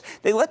intelligence.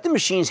 They let the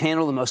machines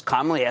handle the most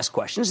commonly asked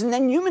questions, and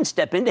then humans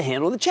step in to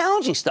handle the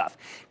challenging stuff.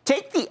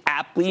 Take the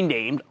aptly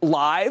named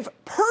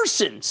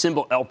LivePerson,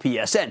 symbol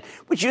LPSN,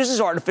 which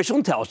uses artificial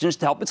intelligence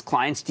to help its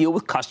clients deal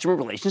with customer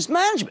relations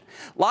management.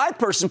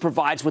 LivePerson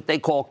provides what they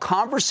call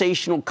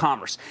conversational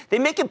commerce. They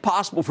make it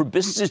possible for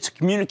businesses to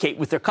communicate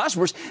with their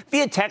customers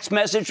via text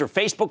message or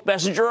Facebook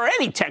Messenger or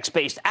any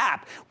text-based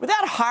app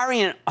without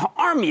hiring an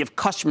army of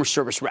customer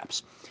service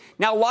reps.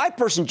 Now,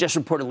 LivePerson just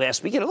reported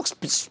last week, and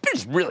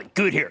it's really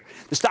good here.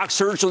 The stock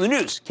surged on the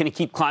news. Can it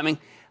keep climbing?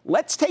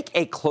 Let's take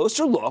a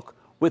closer look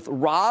with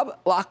Rob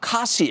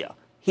LaCascia.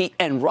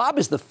 Rob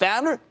is the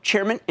founder,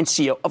 chairman, and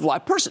CEO of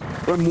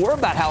LivePerson. Learn more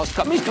about how his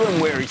company's doing,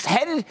 where he's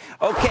headed.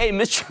 Okay,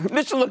 Mr.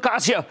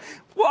 LaCascia,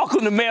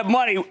 welcome to Mad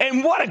Money,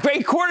 and what a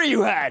great quarter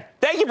you had.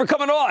 Thank you for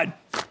coming on.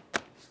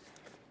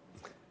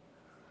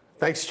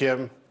 Thanks,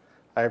 Jim.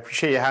 I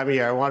appreciate you having me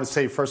here. I want to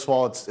say, first of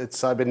all,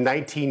 I've been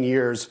 19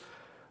 years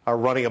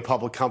running a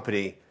public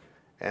company,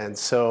 and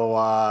so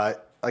I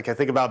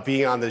think about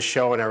being on this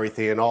show and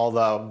everything, and all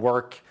the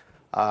work.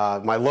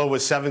 My low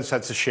was 7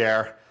 cents a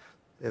share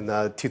in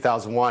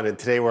 2001, and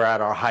today we're at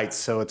our heights.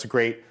 So it's a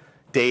great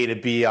day to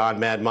be on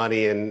Mad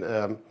Money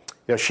and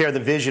share the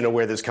vision of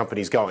where this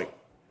company's going.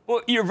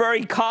 Well, you're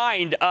very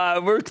kind.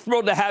 We're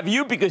thrilled to have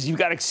you because you've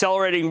got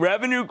accelerating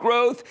revenue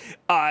growth.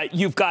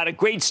 You've got a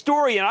great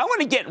story, and I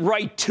want to get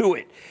right to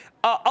it.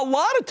 A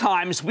lot of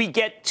times we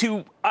get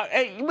to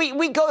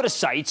we go to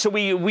sites, so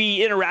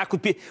we interact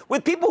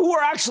with people who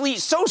are actually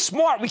so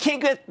smart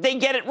they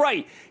get it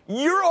right.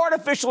 Your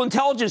artificial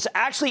intelligence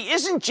actually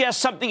isn't just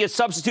something that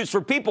substitutes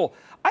for people.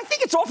 I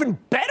think it's often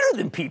better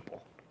than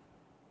people.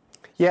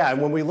 Yeah,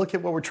 and when we look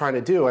at what we're trying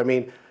to do, I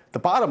mean, the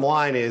bottom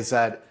line is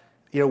that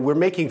we're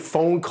making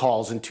phone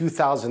calls in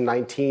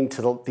 2019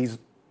 to these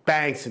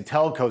banks and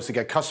telcos to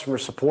get customer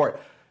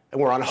support,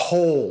 and we're on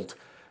hold,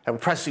 and we're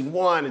pressing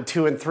 1 and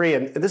 2 and 3,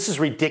 and this is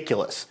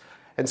ridiculous.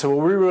 And so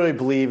what we really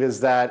believe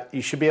is that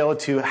you should be able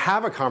to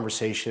have a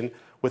conversation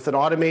with an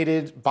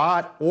automated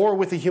bot or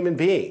with a human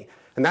being.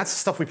 And that's the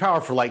stuff we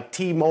power for, like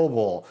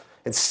T-Mobile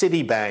and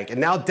Citibank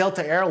and now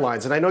Delta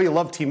Airlines. And I know you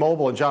love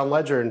T-Mobile and John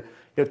Ledger. And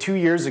 2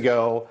 years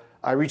ago,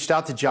 I reached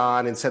out to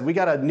John and said, we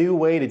got a new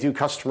way to do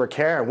customer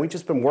care, and we've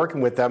just been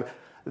working with them.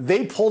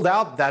 They pulled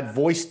out that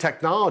voice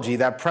technology,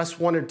 that press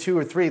 1 or 2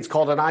 or 3. It's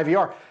called an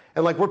IVR.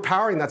 And we're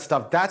powering that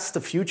stuff. That's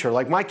the future.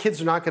 My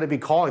kids are not going to be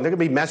calling. They're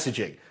going to be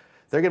messaging.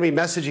 They're going to be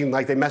messaging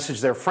like they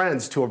message their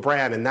friends to a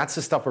brand. And that's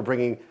the stuff we're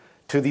bringing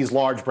to these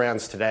large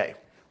brands today.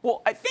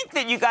 Well, I think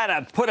that you got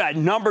to put a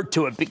number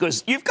to it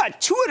because you've got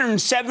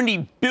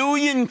 270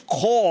 billion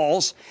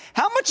calls.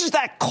 How much does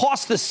that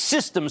cost the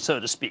system, so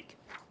to speak?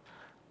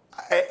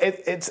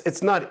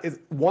 It's not.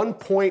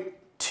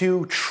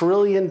 $1.2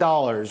 trillion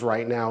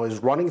right now is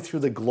running through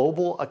the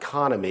global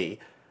economy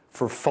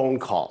for phone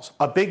calls.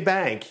 A big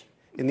bank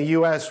in the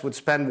U.S. would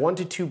spend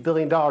 $1 to $2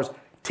 billion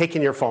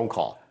taking your phone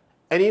call.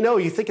 And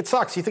you think it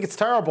sucks, you think it's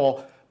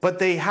terrible, but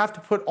they have to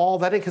put all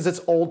that in because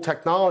it's old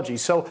technology.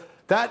 So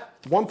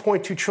that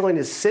 1.2 trillion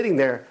is sitting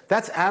there.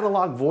 That's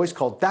analog voice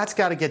calls. That's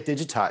got to get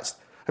digitized.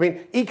 I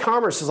mean,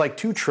 e-commerce is like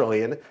 2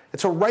 trillion. And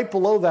so right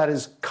below that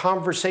is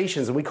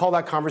conversations, and we call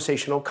that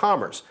conversational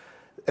commerce.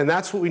 And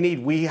that's what we need.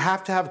 We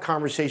have to have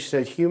conversations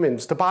as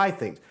humans to buy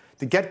things,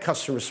 to get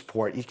customer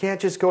support. You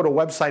can't just go to a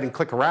website and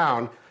click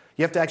around.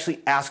 You have to actually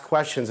ask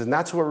questions, and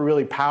that's what we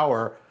really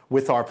power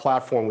with our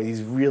platform with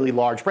these really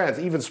large brands,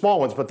 even small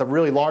ones, but the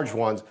really large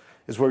ones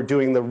is where we're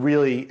doing the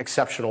really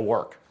exceptional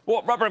work.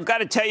 Well, Robert, I've got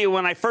to tell you,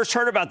 when I first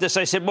heard about this,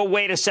 I said, well,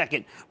 wait a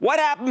second. What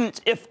happens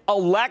if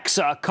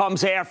Alexa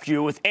comes after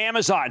you with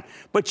Amazon?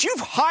 But you've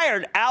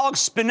hired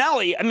Alex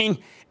Spinelli,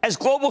 as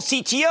global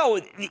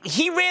CTO.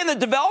 He ran the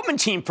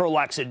development team for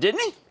Alexa, didn't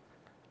he?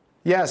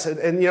 Yes,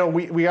 and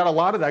we got a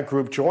lot of that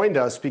group joined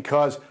us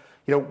because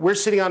we're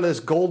sitting on this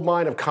gold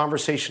mine of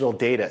conversational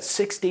data,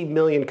 60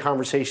 million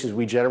conversations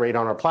we generate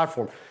on our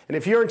platform. And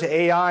if you're into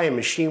AI and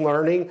machine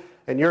learning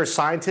and you're a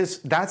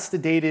scientist, that's the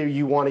data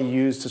you want to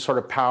use to sort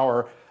of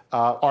power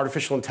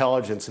artificial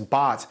intelligence and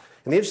bots.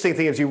 And the interesting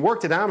thing is you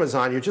worked at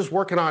Amazon, you're just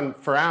working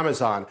for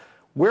Amazon.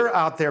 We're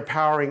out there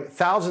powering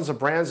thousands of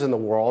brands in the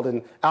world,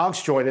 and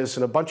Alex joined us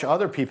and a bunch of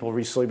other people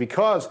recently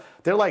because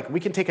they're like, we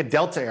can take a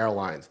Delta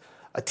Airlines,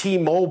 a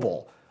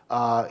T-Mobile,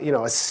 a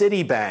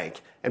Citibank,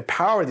 and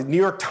power the New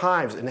York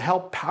Times and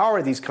help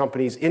power these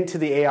companies into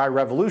the AI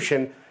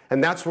revolution.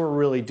 And that's what we're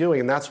really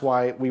doing. And that's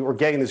why we were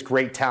getting this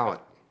great talent.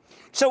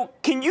 So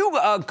can you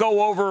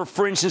go over,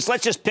 for instance,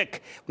 let's just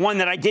pick one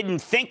that I didn't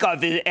think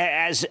of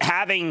as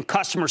having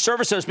customer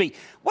service, so to speak.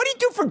 What do you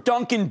do for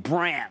Dunkin'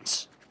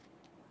 Brands?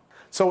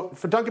 So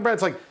for Dunkin'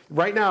 Brands,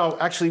 right now,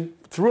 actually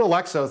through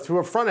Alexa, through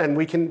a front end,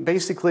 we can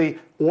basically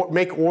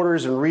make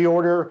orders and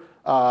reorder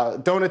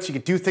donuts. You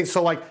could do things.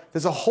 So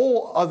there's a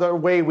whole other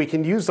way we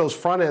can use those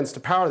front ends to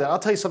power that. I'll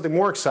tell you something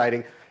more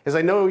exciting is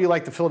I know you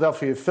like the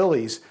Philadelphia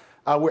Phillies.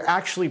 We're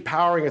actually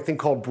powering a thing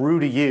called Brew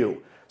to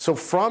You. So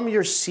from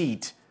your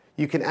seat,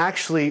 you can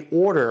actually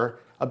order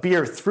a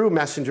beer through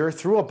Messenger,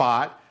 through a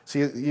bot. So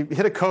you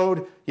hit a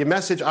code, you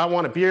message, I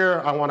want a beer,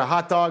 I want a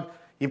hot dog.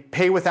 You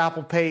pay with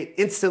Apple Pay,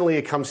 instantly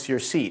it comes to your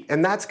seat.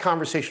 And that's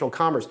conversational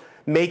commerce,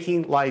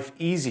 making life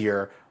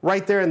easier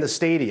right there in the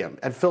stadium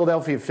at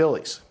Philadelphia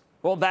Phillies.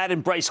 Well, that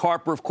and Bryce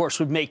Harper, of course,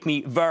 would make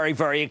me very,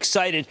 very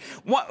excited.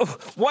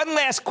 One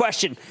last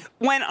question.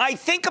 When I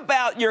think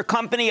about your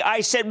company,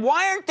 I said,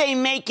 why aren't they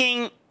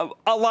making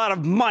a lot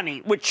of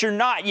money, which you're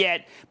not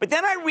yet? But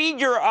then I read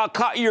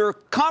your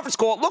conference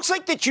call. It looks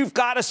like that you've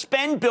got a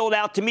spend build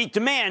out to meet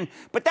demand,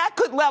 but that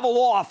could level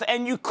off,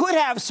 and you could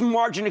have some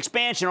margin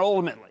expansion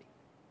ultimately.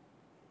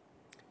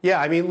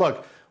 Yeah,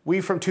 look,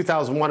 we from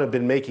 2001 have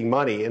been making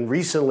money, and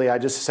recently I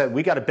just said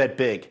we got to bet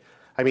big.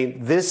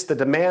 The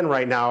demand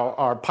right now,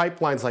 our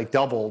pipeline's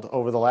doubled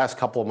over the last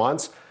couple of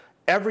months.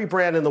 Every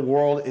brand in the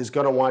world is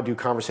going to want to do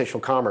conversational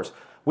commerce.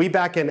 We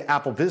back in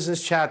Apple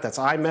Business Chat, that's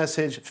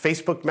iMessage,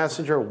 Facebook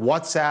Messenger,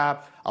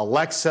 WhatsApp,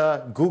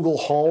 Alexa, Google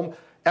Home.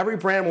 Every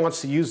brand wants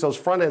to use those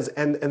front ends,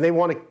 and they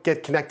want to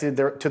get connected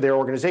to their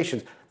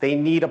organizations. They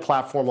need a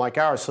platform like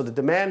ours. So the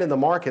demand in the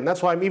market, and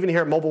that's why I'm even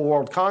here at Mobile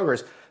World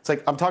Congress. It's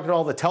I'm talking to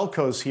all the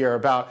telcos here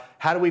about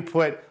how do we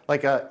put an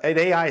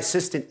AI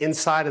assistant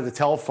inside of the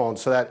telephone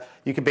so that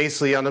you can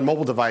basically on a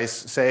mobile device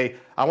say,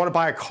 I want to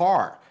buy a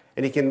car.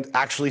 And you can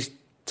actually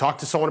talk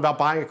to someone about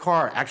buying a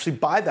car, actually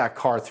buy that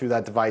car through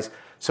that device.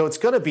 So it's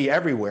going to be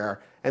everywhere.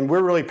 And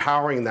we're really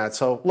powering that.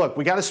 So look,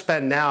 we got to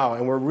spend now,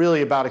 and we're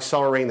really about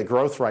accelerating the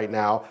growth right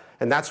now.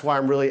 And that's why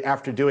I'm really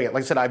after doing it.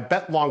 Like I said, I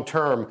bet long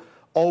term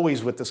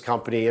always with this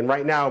company. And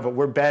right now, but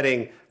we're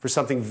betting for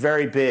something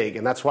very big.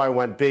 And that's why I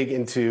went big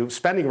into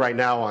spending right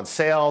now on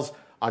sales,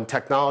 on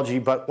technology.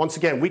 But once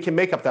again, we can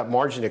make up that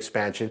margin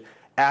expansion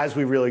as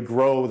we really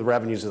grow the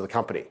revenues of the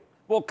company.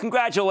 Well,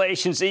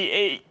 congratulations.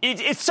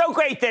 It's so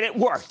great that it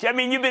worked. I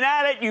mean, you've been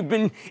at it, you've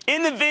been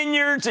in the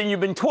vineyards, and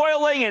you've been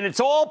toiling, and it's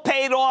all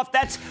paid off.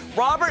 That's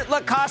Robert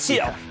LoCascio.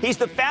 Yeah. He's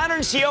the founder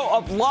and CEO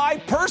of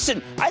Live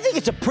Person. I think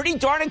it's a pretty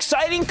darn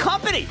exciting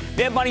company.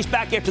 Mad Money's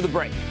back after the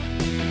break.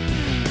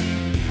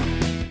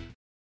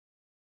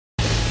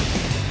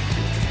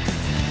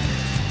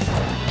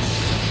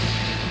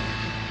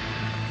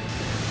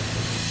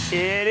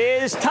 It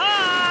is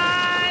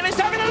time. It's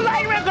time for the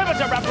lightning round.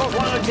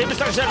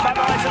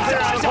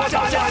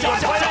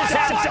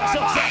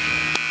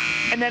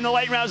 And then the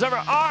lightning round is over.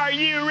 Are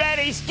you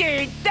ready,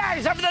 Ski? That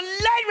is time for the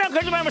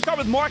lightning round. We'll start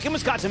with Mark in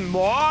Wisconsin.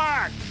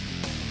 Mark.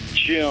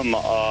 Jim,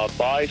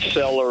 buy,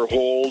 sell, or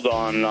hold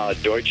on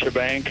Deutsche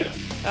Bank.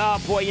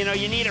 Oh, boy, you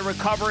need a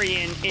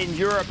recovery in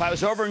Europe. I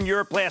was over in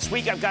Europe last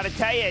week. I've got to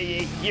tell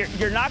you,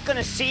 you're not going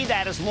to see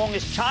that as long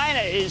as China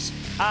is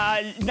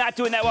not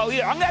doing that well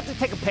either. I'm going to have to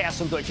take a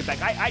pass on Deutsche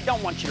Bank. I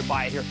don't want you to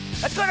buy it here.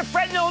 Let's go to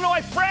Fred in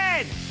Illinois.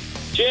 Fred!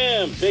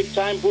 Jim,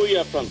 big-time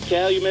booyah from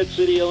Calumet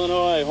City,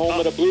 Illinois, home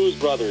of the Blues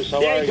Brothers. How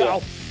are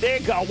you? There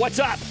you go. What's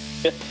up?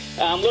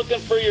 I'm looking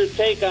for your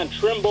take on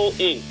Trimble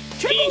Inc.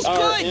 Trimble's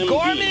good.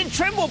 Gorman and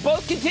Trimble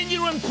both continue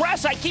to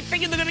impress. I keep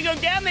thinking they're going to go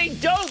down. They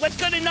don't. Let's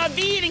go to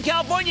Naveed in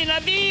California.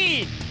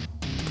 Naveed.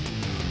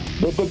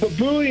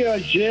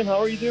 Booyah, Jim. How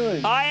are you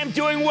doing? I am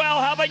doing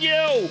well. How about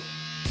you?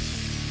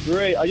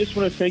 Great. I just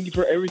want to thank you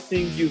for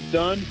everything you've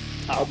done.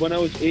 When I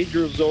was 8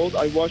 years old,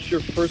 I watched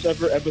your first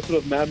ever episode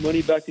of Mad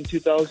Money back in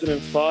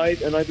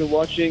 2005, and I've been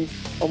watching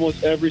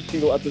almost every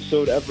single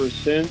episode ever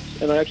since.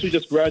 And I actually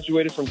just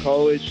graduated from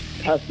college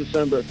past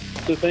December.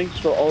 So thanks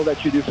for all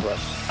that you do for us.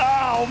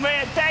 Oh,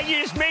 man, thank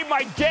you. Just made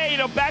my day.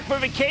 Back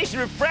from vacation,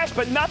 refreshed,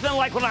 but nothing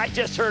like what I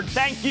just heard.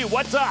 Thank you.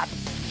 What's up?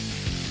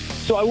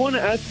 So I want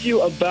to ask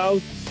you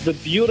about the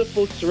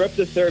beautiful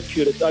Sarepta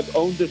Therapeutics. I've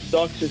owned this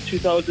stock since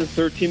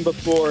 2013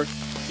 before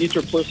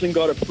etrapleurin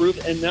got approved,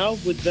 and now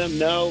with them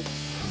now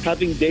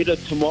having data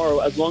tomorrow,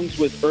 as long as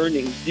with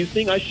earnings, do you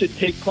think I should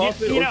take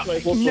profit or should I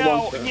hold for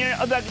long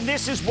term?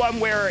 This is one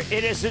where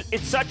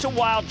it's such a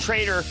wild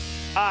trader.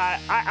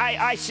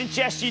 I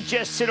suggest you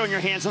just sit on your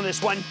hands on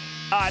this one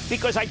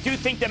because I do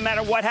think that no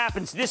matter what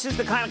happens, this is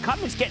the kind of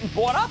company that's getting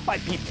bought up by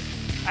people.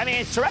 I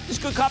mean, Sarepta's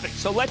a good company,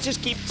 so let's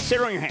just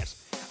sit on your hands.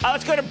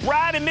 Let's go to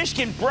Brad in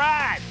Michigan.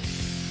 Brad.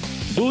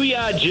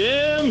 Booyah,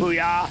 Jim.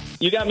 Booyah.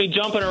 You got me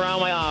jumping around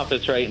my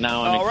office right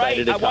now. I'm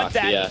excited to talk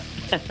to you.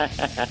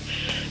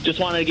 Just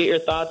wanted to get your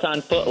thoughts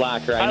on Foot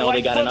Locker. I know like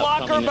they got Foot an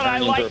upcoming Locker, but I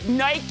like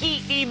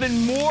Nike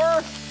even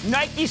more.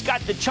 Nike's got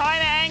the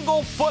China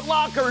angle. Foot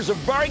Locker is a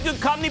very good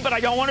company, but I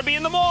don't want to be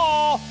in the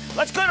mall.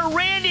 Let's go to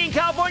Randy in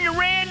California.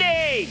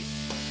 Randy.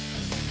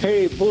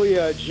 Hey,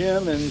 booyah,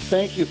 Jim, and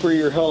thank you for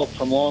your help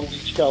from Long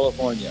Beach,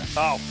 California.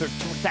 Oh,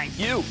 thank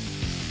you.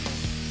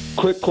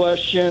 Quick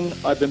question.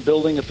 I've been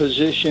building a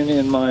position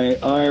in my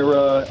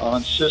IRA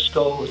on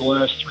Cisco over the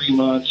last 3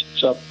 months.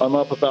 I'm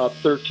up about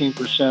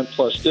 13%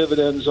 plus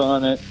dividends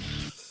on it.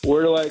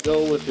 Where do I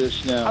go with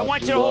this now? I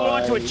want you to hold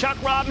on to it. Chuck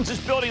Robbins is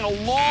building a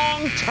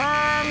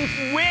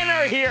long-term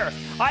winner here.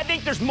 I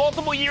think there's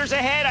multiple years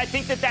ahead. I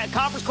think that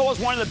conference call is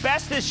one of the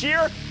best this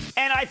year.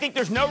 And I think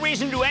there's no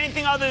reason to do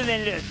anything other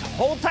than to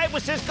hold tight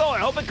with Cisco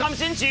and hope it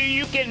comes into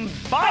you. You can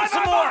buy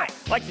some more,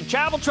 like the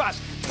Travel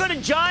Trust. Let's go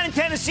to John in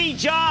Tennessee.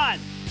 John.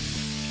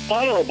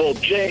 Honorable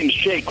James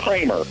J.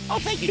 Cramer. Oh,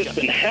 thank you, It's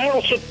been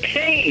house of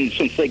pain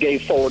since they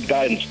gave forward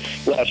guidance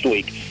last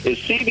week. Is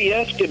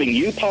CBS giving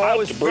you pause? I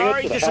was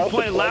very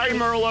disappointed. Larry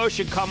Merlo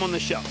should come on the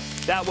show.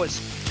 That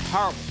was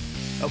terrible.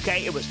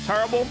 Okay, it was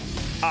terrible.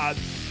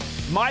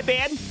 My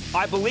bad.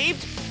 I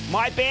believed.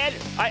 My bad.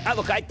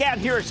 Look, down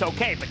here it's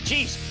okay, but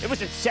geez, it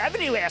was at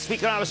 70 last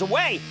week when I was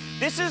away.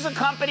 This is a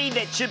company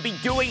that should be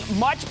doing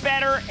much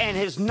better and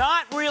has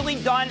not really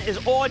done as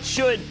all it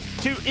should.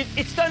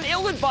 It's done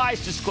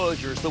ill-advised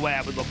disclosures, the way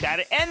I would look at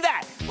it. And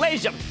that,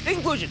 ladies and gentlemen, the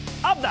conclusion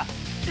of the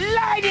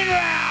Lightning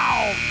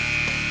Round.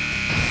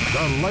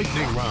 The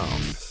Lightning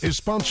Round is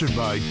sponsored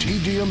by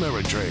TD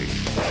Ameritrade.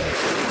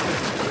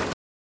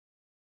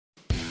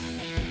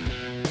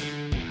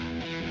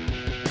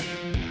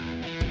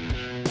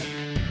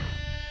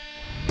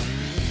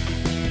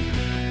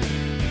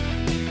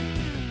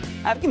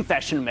 I have a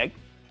confession to make.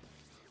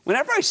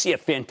 Whenever I see a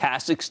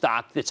fantastic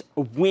stock that's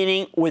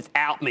winning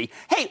without me,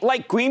 hey,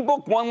 like Green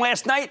Book won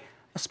last night,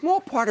 a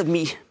small part of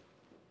me,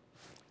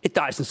 it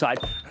dies inside.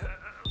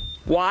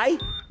 Why?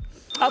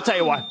 I'll tell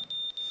you why.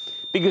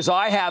 Because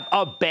I have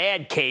a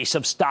bad case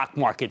of stock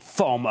market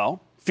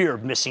FOMO, fear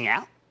of missing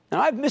out. And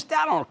I've missed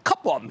out on a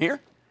couple of them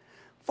here.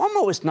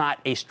 FOMO is not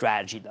a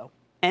strategy, though,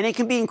 and it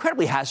can be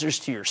incredibly hazardous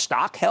to your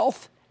stock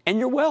health and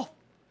your wealth.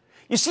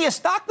 You see, a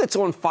stock that's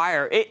on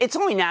fire, it's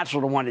only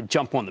natural to want to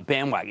jump on the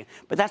bandwagon,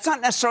 but that's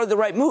not necessarily the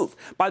right move.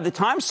 By the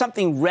time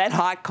something red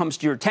hot comes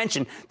to your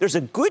attention, there's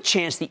a good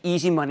chance the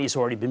easy money has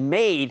already been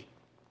made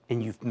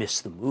and you've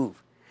missed the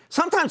move.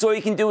 Sometimes all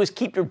you can do is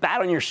keep your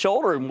bat on your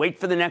shoulder and wait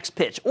for the next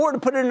pitch. Or to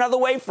put it another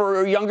way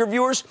for younger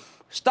viewers,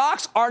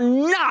 stocks are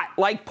not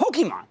like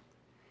Pokemon.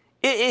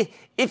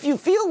 If you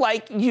feel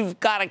like you've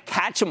got to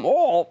catch them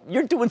all,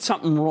 you're doing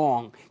something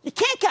wrong. You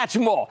can't catch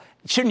them all.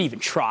 You shouldn't even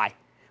try.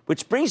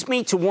 Which brings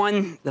me to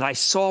one that I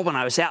saw when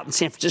I was out in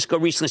San Francisco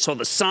recently. Saw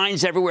the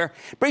signs everywhere.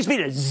 Brings me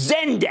to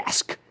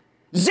Zendesk.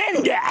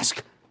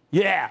 Zendesk!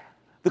 Yeah.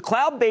 The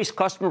cloud-based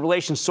customer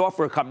relations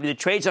software company that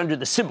trades under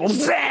the symbol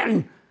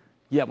Zen.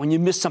 Yeah, when you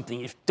miss something,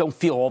 you don't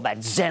feel all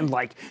that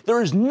Zen-like.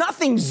 There is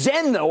nothing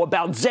Zen, though,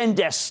 about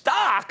Zendesk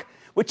stock,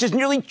 which has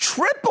nearly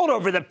tripled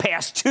over the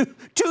past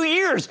two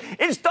years.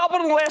 It's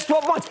doubled in the last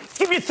 12 months. It's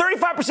given you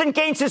 35%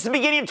 gain since the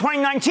beginning of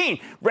 2019.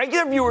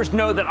 Regular viewers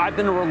know that I've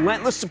been a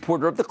relentless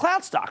supporter of the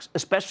cloud stocks,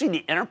 especially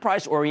the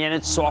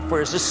enterprise-oriented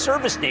software as a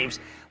service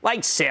names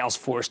like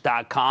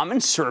Salesforce.com and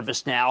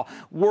ServiceNow,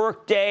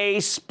 Workday,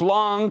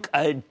 Splunk,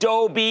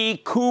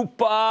 Adobe,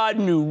 Coupa,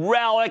 New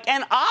Relic,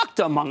 and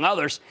Okta, among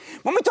others.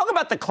 When we talk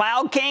about the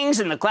cloud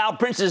kings and the cloud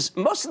princes,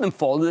 most of them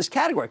fall into this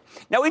category.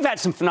 Now, we've had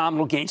some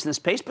phenomenal gains in this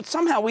space, but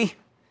somehow we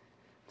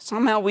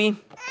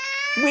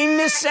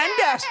miss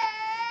Zendesk.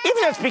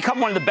 Even though it's become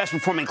one of the best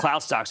performing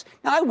cloud stocks.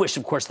 Now, I wish,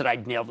 of course, that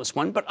I'd nailed this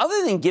one, but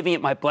other than giving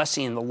it my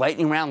blessing in the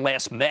lightning round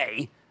last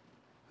May,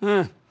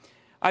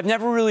 I've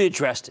never really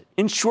addressed it.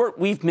 In short,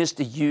 we've missed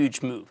a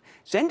huge move.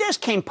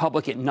 Zendesk came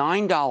public at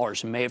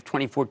 $9 in May of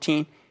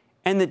 2014,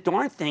 and the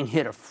darn thing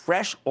hit a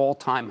fresh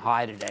all-time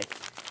high today.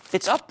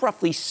 It's up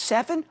roughly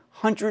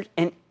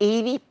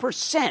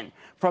 780%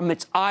 from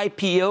its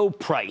IPO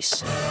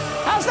price.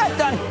 How's that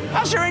done?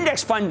 How's your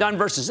index fund done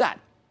versus that?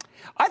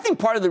 I think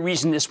part of the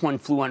reason this one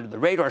flew under the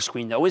radar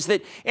screen, though, is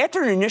that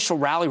after an initial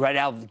rally right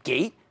out of the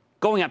gate,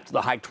 going up to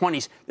the high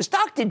 20s, the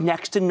stock did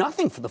next to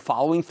nothing for the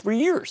following 3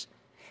 years.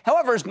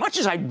 However, as much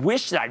as I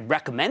wish that I'd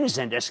recommended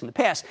Zendesk in the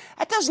past,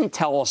 that doesn't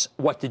tell us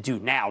what to do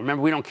now.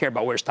 Remember, we don't care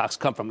about where stocks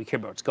come from. We care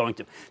about what it's going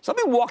to. So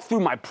let me walk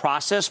through my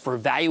process for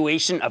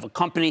evaluation of a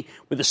company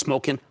with a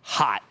smoking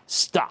hot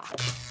stock.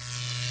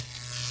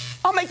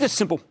 I'll make this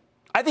simple.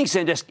 I think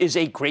Zendesk is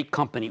a great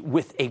company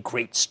with a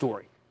great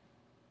story.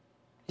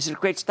 Is it a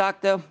great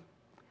stock, though?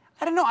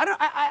 I don't know.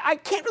 I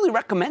can't really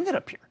recommend it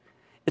up here.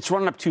 It's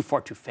running up too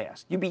far too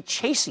fast. You'd be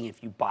chasing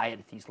if you buy it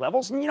at these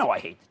levels, and you know I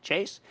hate to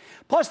chase.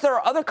 Plus, there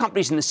are other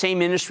companies in the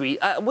same industry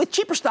with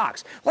cheaper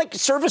stocks, like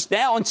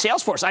ServiceNow and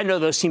Salesforce. I know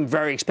those seem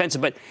very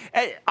expensive, but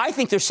I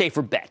think they're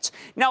safer bets.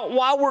 Now,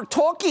 while we're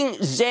talking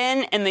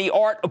Zen and the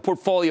art of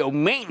portfolio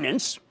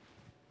maintenance,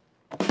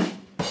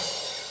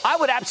 I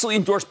would absolutely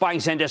endorse buying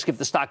Zendesk if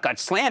the stock got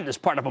slammed as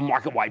part of a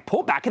market-wide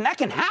pullback, and that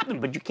can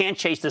happen, but you can't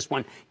chase this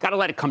one. Got to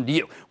let it come to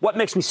you. What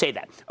makes me say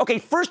that? Okay,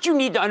 first you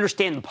need to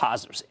understand the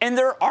positives, and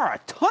there are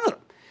a ton of them.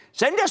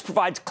 Zendesk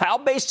provides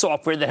cloud-based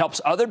software that helps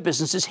other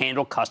businesses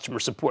handle customer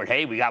support.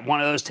 Hey, we got one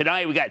of those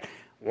tonight. We got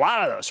a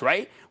lot of those,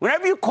 right?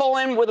 Whenever you call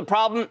in with a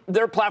problem,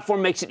 their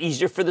platform makes it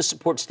easier for the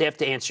support staff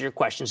to answer your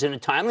questions in a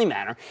timely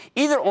manner,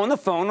 either on the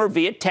phone or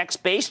via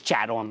text-based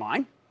chat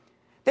online.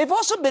 They've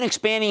also been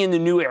expanding into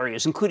new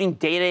areas, including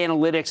data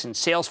analytics and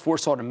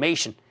Salesforce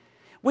automation.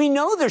 We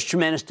know there's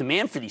tremendous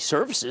demand for these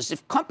services.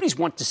 If companies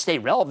want to stay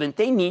relevant,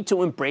 they need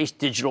to embrace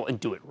digital and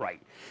do it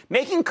right.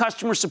 Making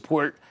customer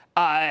support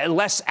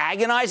less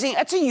agonizing,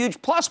 that's a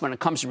huge plus when it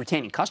comes to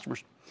retaining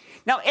customers.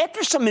 Now,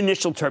 after some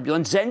initial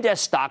turbulence, Zendesk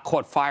stock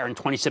caught fire in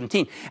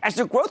 2017 as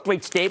their growth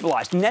rate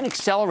stabilized and then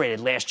accelerated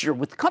last year,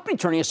 with the company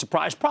turning a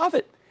surprise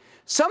profit.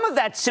 Some of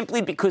that's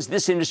simply because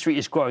this industry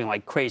is growing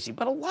like crazy,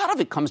 but a lot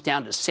of it comes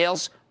down to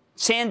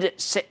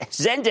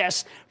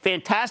Zendesk's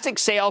fantastic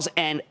sales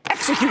and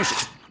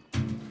execution,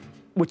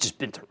 which has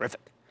been terrific.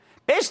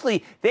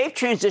 Basically, they've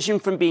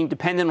transitioned from being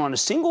dependent on a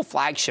single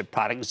flagship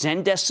product,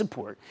 Zendesk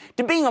Support,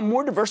 to being a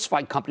more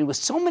diversified company with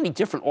so many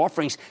different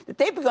offerings that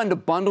they've begun to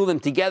bundle them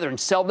together and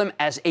sell them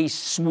as a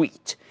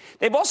suite.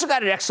 They've also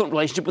got an excellent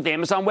relationship with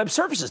Amazon Web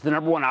Services, the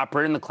number one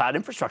operator in the cloud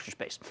infrastructure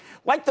space.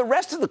 Like the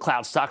rest of the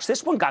cloud stocks,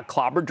 this one got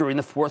clobbered during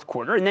the fourth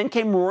quarter and then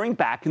came roaring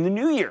back in the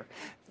new year.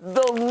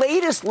 The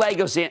latest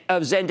leg of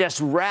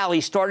Zendesk's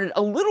rally started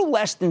a little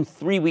less than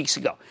 3 weeks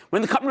ago,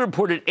 when the company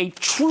reported a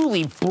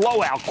truly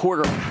blowout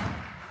quarter.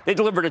 They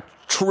delivered a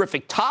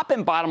terrific top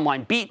and bottom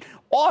line beat,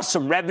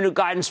 awesome revenue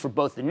guidance for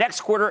both the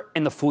next quarter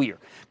and the full year.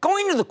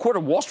 Going into the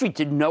quarter, Wall Street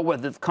didn't know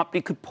whether the company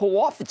could pull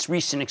off its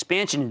recent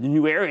expansion into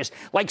new areas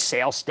like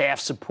sales, staff,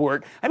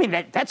 support. I mean,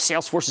 that's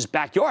Salesforce's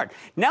backyard.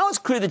 Now it's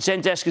clear that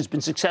Zendesk has been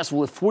successful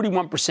with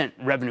 41%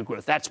 revenue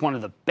growth. That's one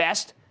of the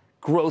best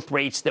growth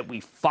rates that we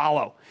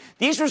follow.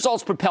 These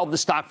results propelled the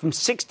stock from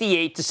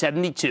 68 to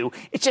 72.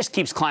 It just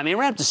keeps climbing. It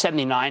ran up to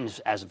 79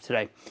 as of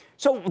today.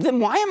 So then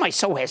why am I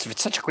so hesitant?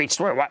 It's such a great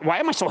story. Why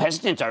am I so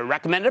hesitant to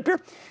recommend it up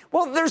here?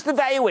 Well, there's the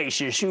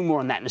valuation issue. More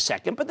on that in a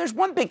second. But there's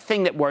one big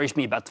thing that worries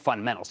me about the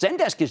fundamentals.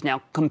 Zendesk is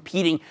now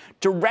competing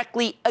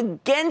directly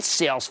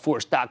against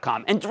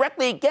Salesforce.com and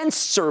directly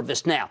against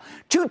ServiceNow,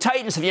 two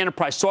titans of the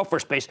enterprise software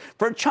space,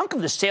 for a chunk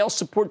of the sales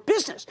support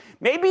business.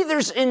 Maybe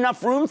there's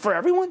enough room for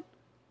everyone.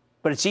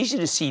 But it's easy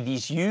to see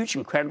these huge,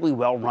 incredibly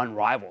well-run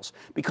rivals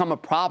become a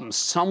problem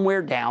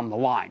somewhere down the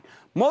line.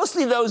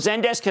 Mostly, though,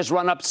 Zendesk has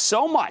run up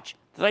so much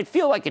that I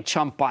feel like a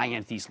chump buying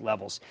at these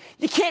levels.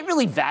 You can't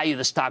really value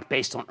the stock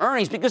based on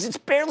earnings because it's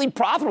barely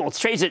profitable. It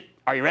trades at,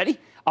 are you ready?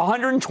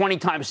 120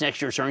 times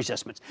next year's earnings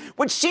estimates,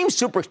 which seems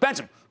super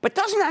expensive, but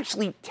doesn't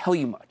actually tell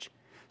you much.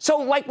 So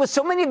like with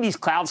so many of these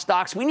cloud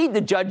stocks, we need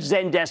to judge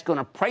Zendesk on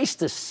a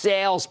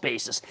price-to-sales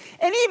basis.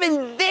 And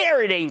even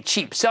there, it ain't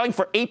cheap, selling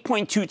for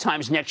 8.2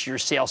 times next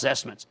year's sales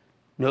estimates.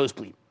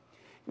 Nosebleed.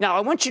 Now,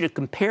 I want you to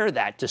compare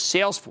that to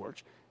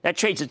Salesforce. That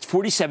trades at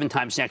 47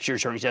 times next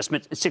year's earnings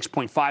estimates and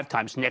 6.5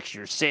 times next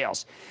year's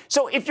sales.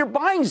 So if you're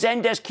buying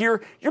Zendesk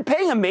here, you're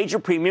paying a major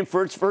premium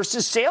for its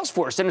versus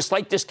Salesforce and a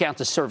slight discount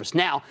to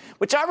ServiceNow,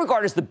 which I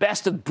regard as the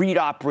best of breed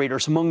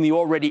operators among the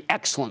already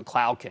excellent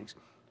cloud kings.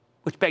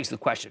 Which begs the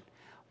question,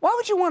 why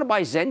would you want to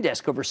buy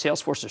Zendesk over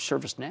Salesforce or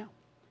ServiceNow?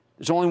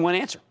 There's only one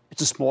answer.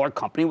 It's a smaller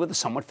company with a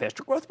somewhat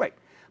faster growth rate.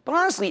 But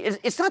honestly,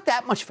 it's not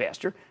that much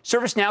faster.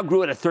 ServiceNow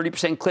grew at a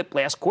 30% clip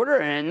last quarter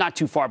and not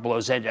too far below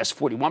Zendesk's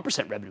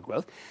 41% revenue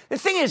growth. The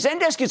thing is,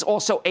 Zendesk is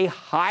also a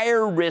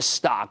higher risk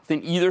stock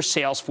than either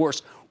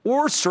Salesforce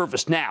or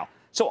ServiceNow.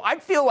 So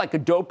I'd feel like a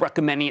dope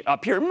recommending it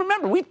up here. And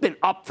remember, we've been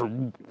up for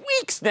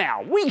weeks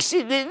now. Weeks.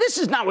 This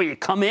is not where you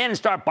come in and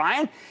start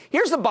buying.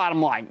 Here's the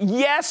bottom line.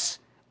 Yes,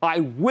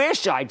 I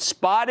wish I'd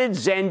spotted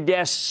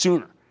Zendesk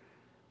sooner.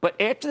 But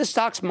after the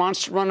stock's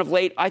monster run of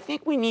late, I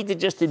think we need to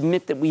just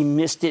admit that we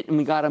missed it and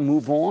we got to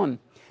move on.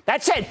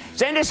 That said,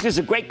 Zendesk is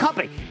a great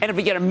company. And if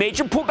we get a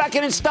major pullback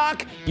in its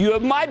stock, you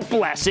have my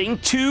blessing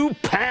to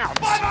pounce.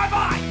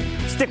 Buy.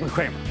 Stick with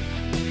Cramer.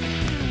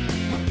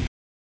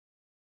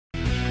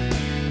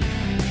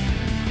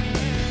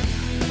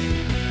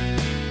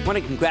 I want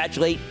to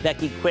congratulate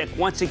Becky Quick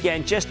once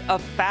again. Just a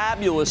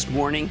fabulous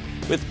morning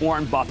with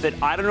Warren Buffett.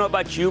 I don't know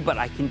about you, but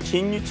I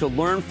continue to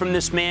learn from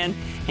this man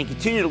and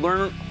continue to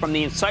learn from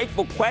the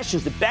insightful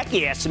questions that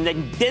Becky asked him that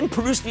then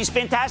produce these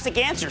fantastic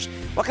answers.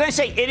 What can I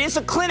say? It is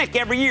a clinic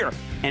every year,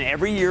 and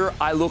every year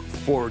I look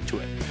forward to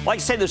it. Like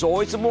I said, there's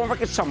always a bull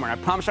market somewhere, and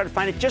I promise I'll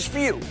find it just for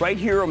you right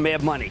here on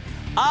Mad Money.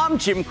 I'm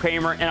Jim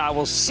Cramer, and I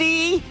will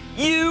see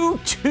you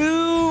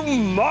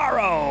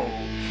tomorrow.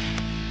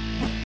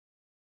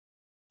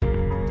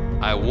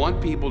 I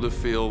want people to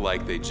feel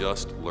like they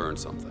just learned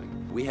something.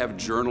 We have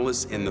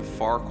journalists in the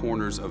far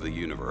corners of the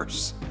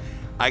universe.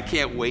 I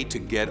can't wait to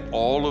get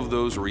all of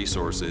those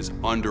resources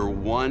under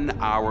 1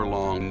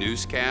 hour-long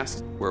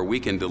newscast where we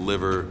can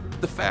deliver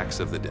the facts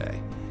of the day,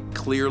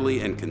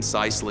 clearly and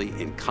concisely,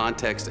 in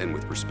context and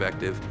with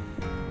perspective,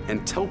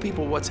 and tell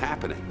people what's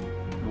happening,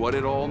 what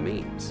it all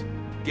means.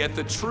 Get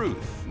the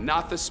truth,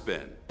 not the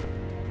spin.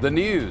 The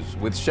News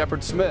with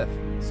Shepard Smith.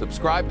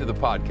 Subscribe to the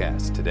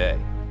podcast today.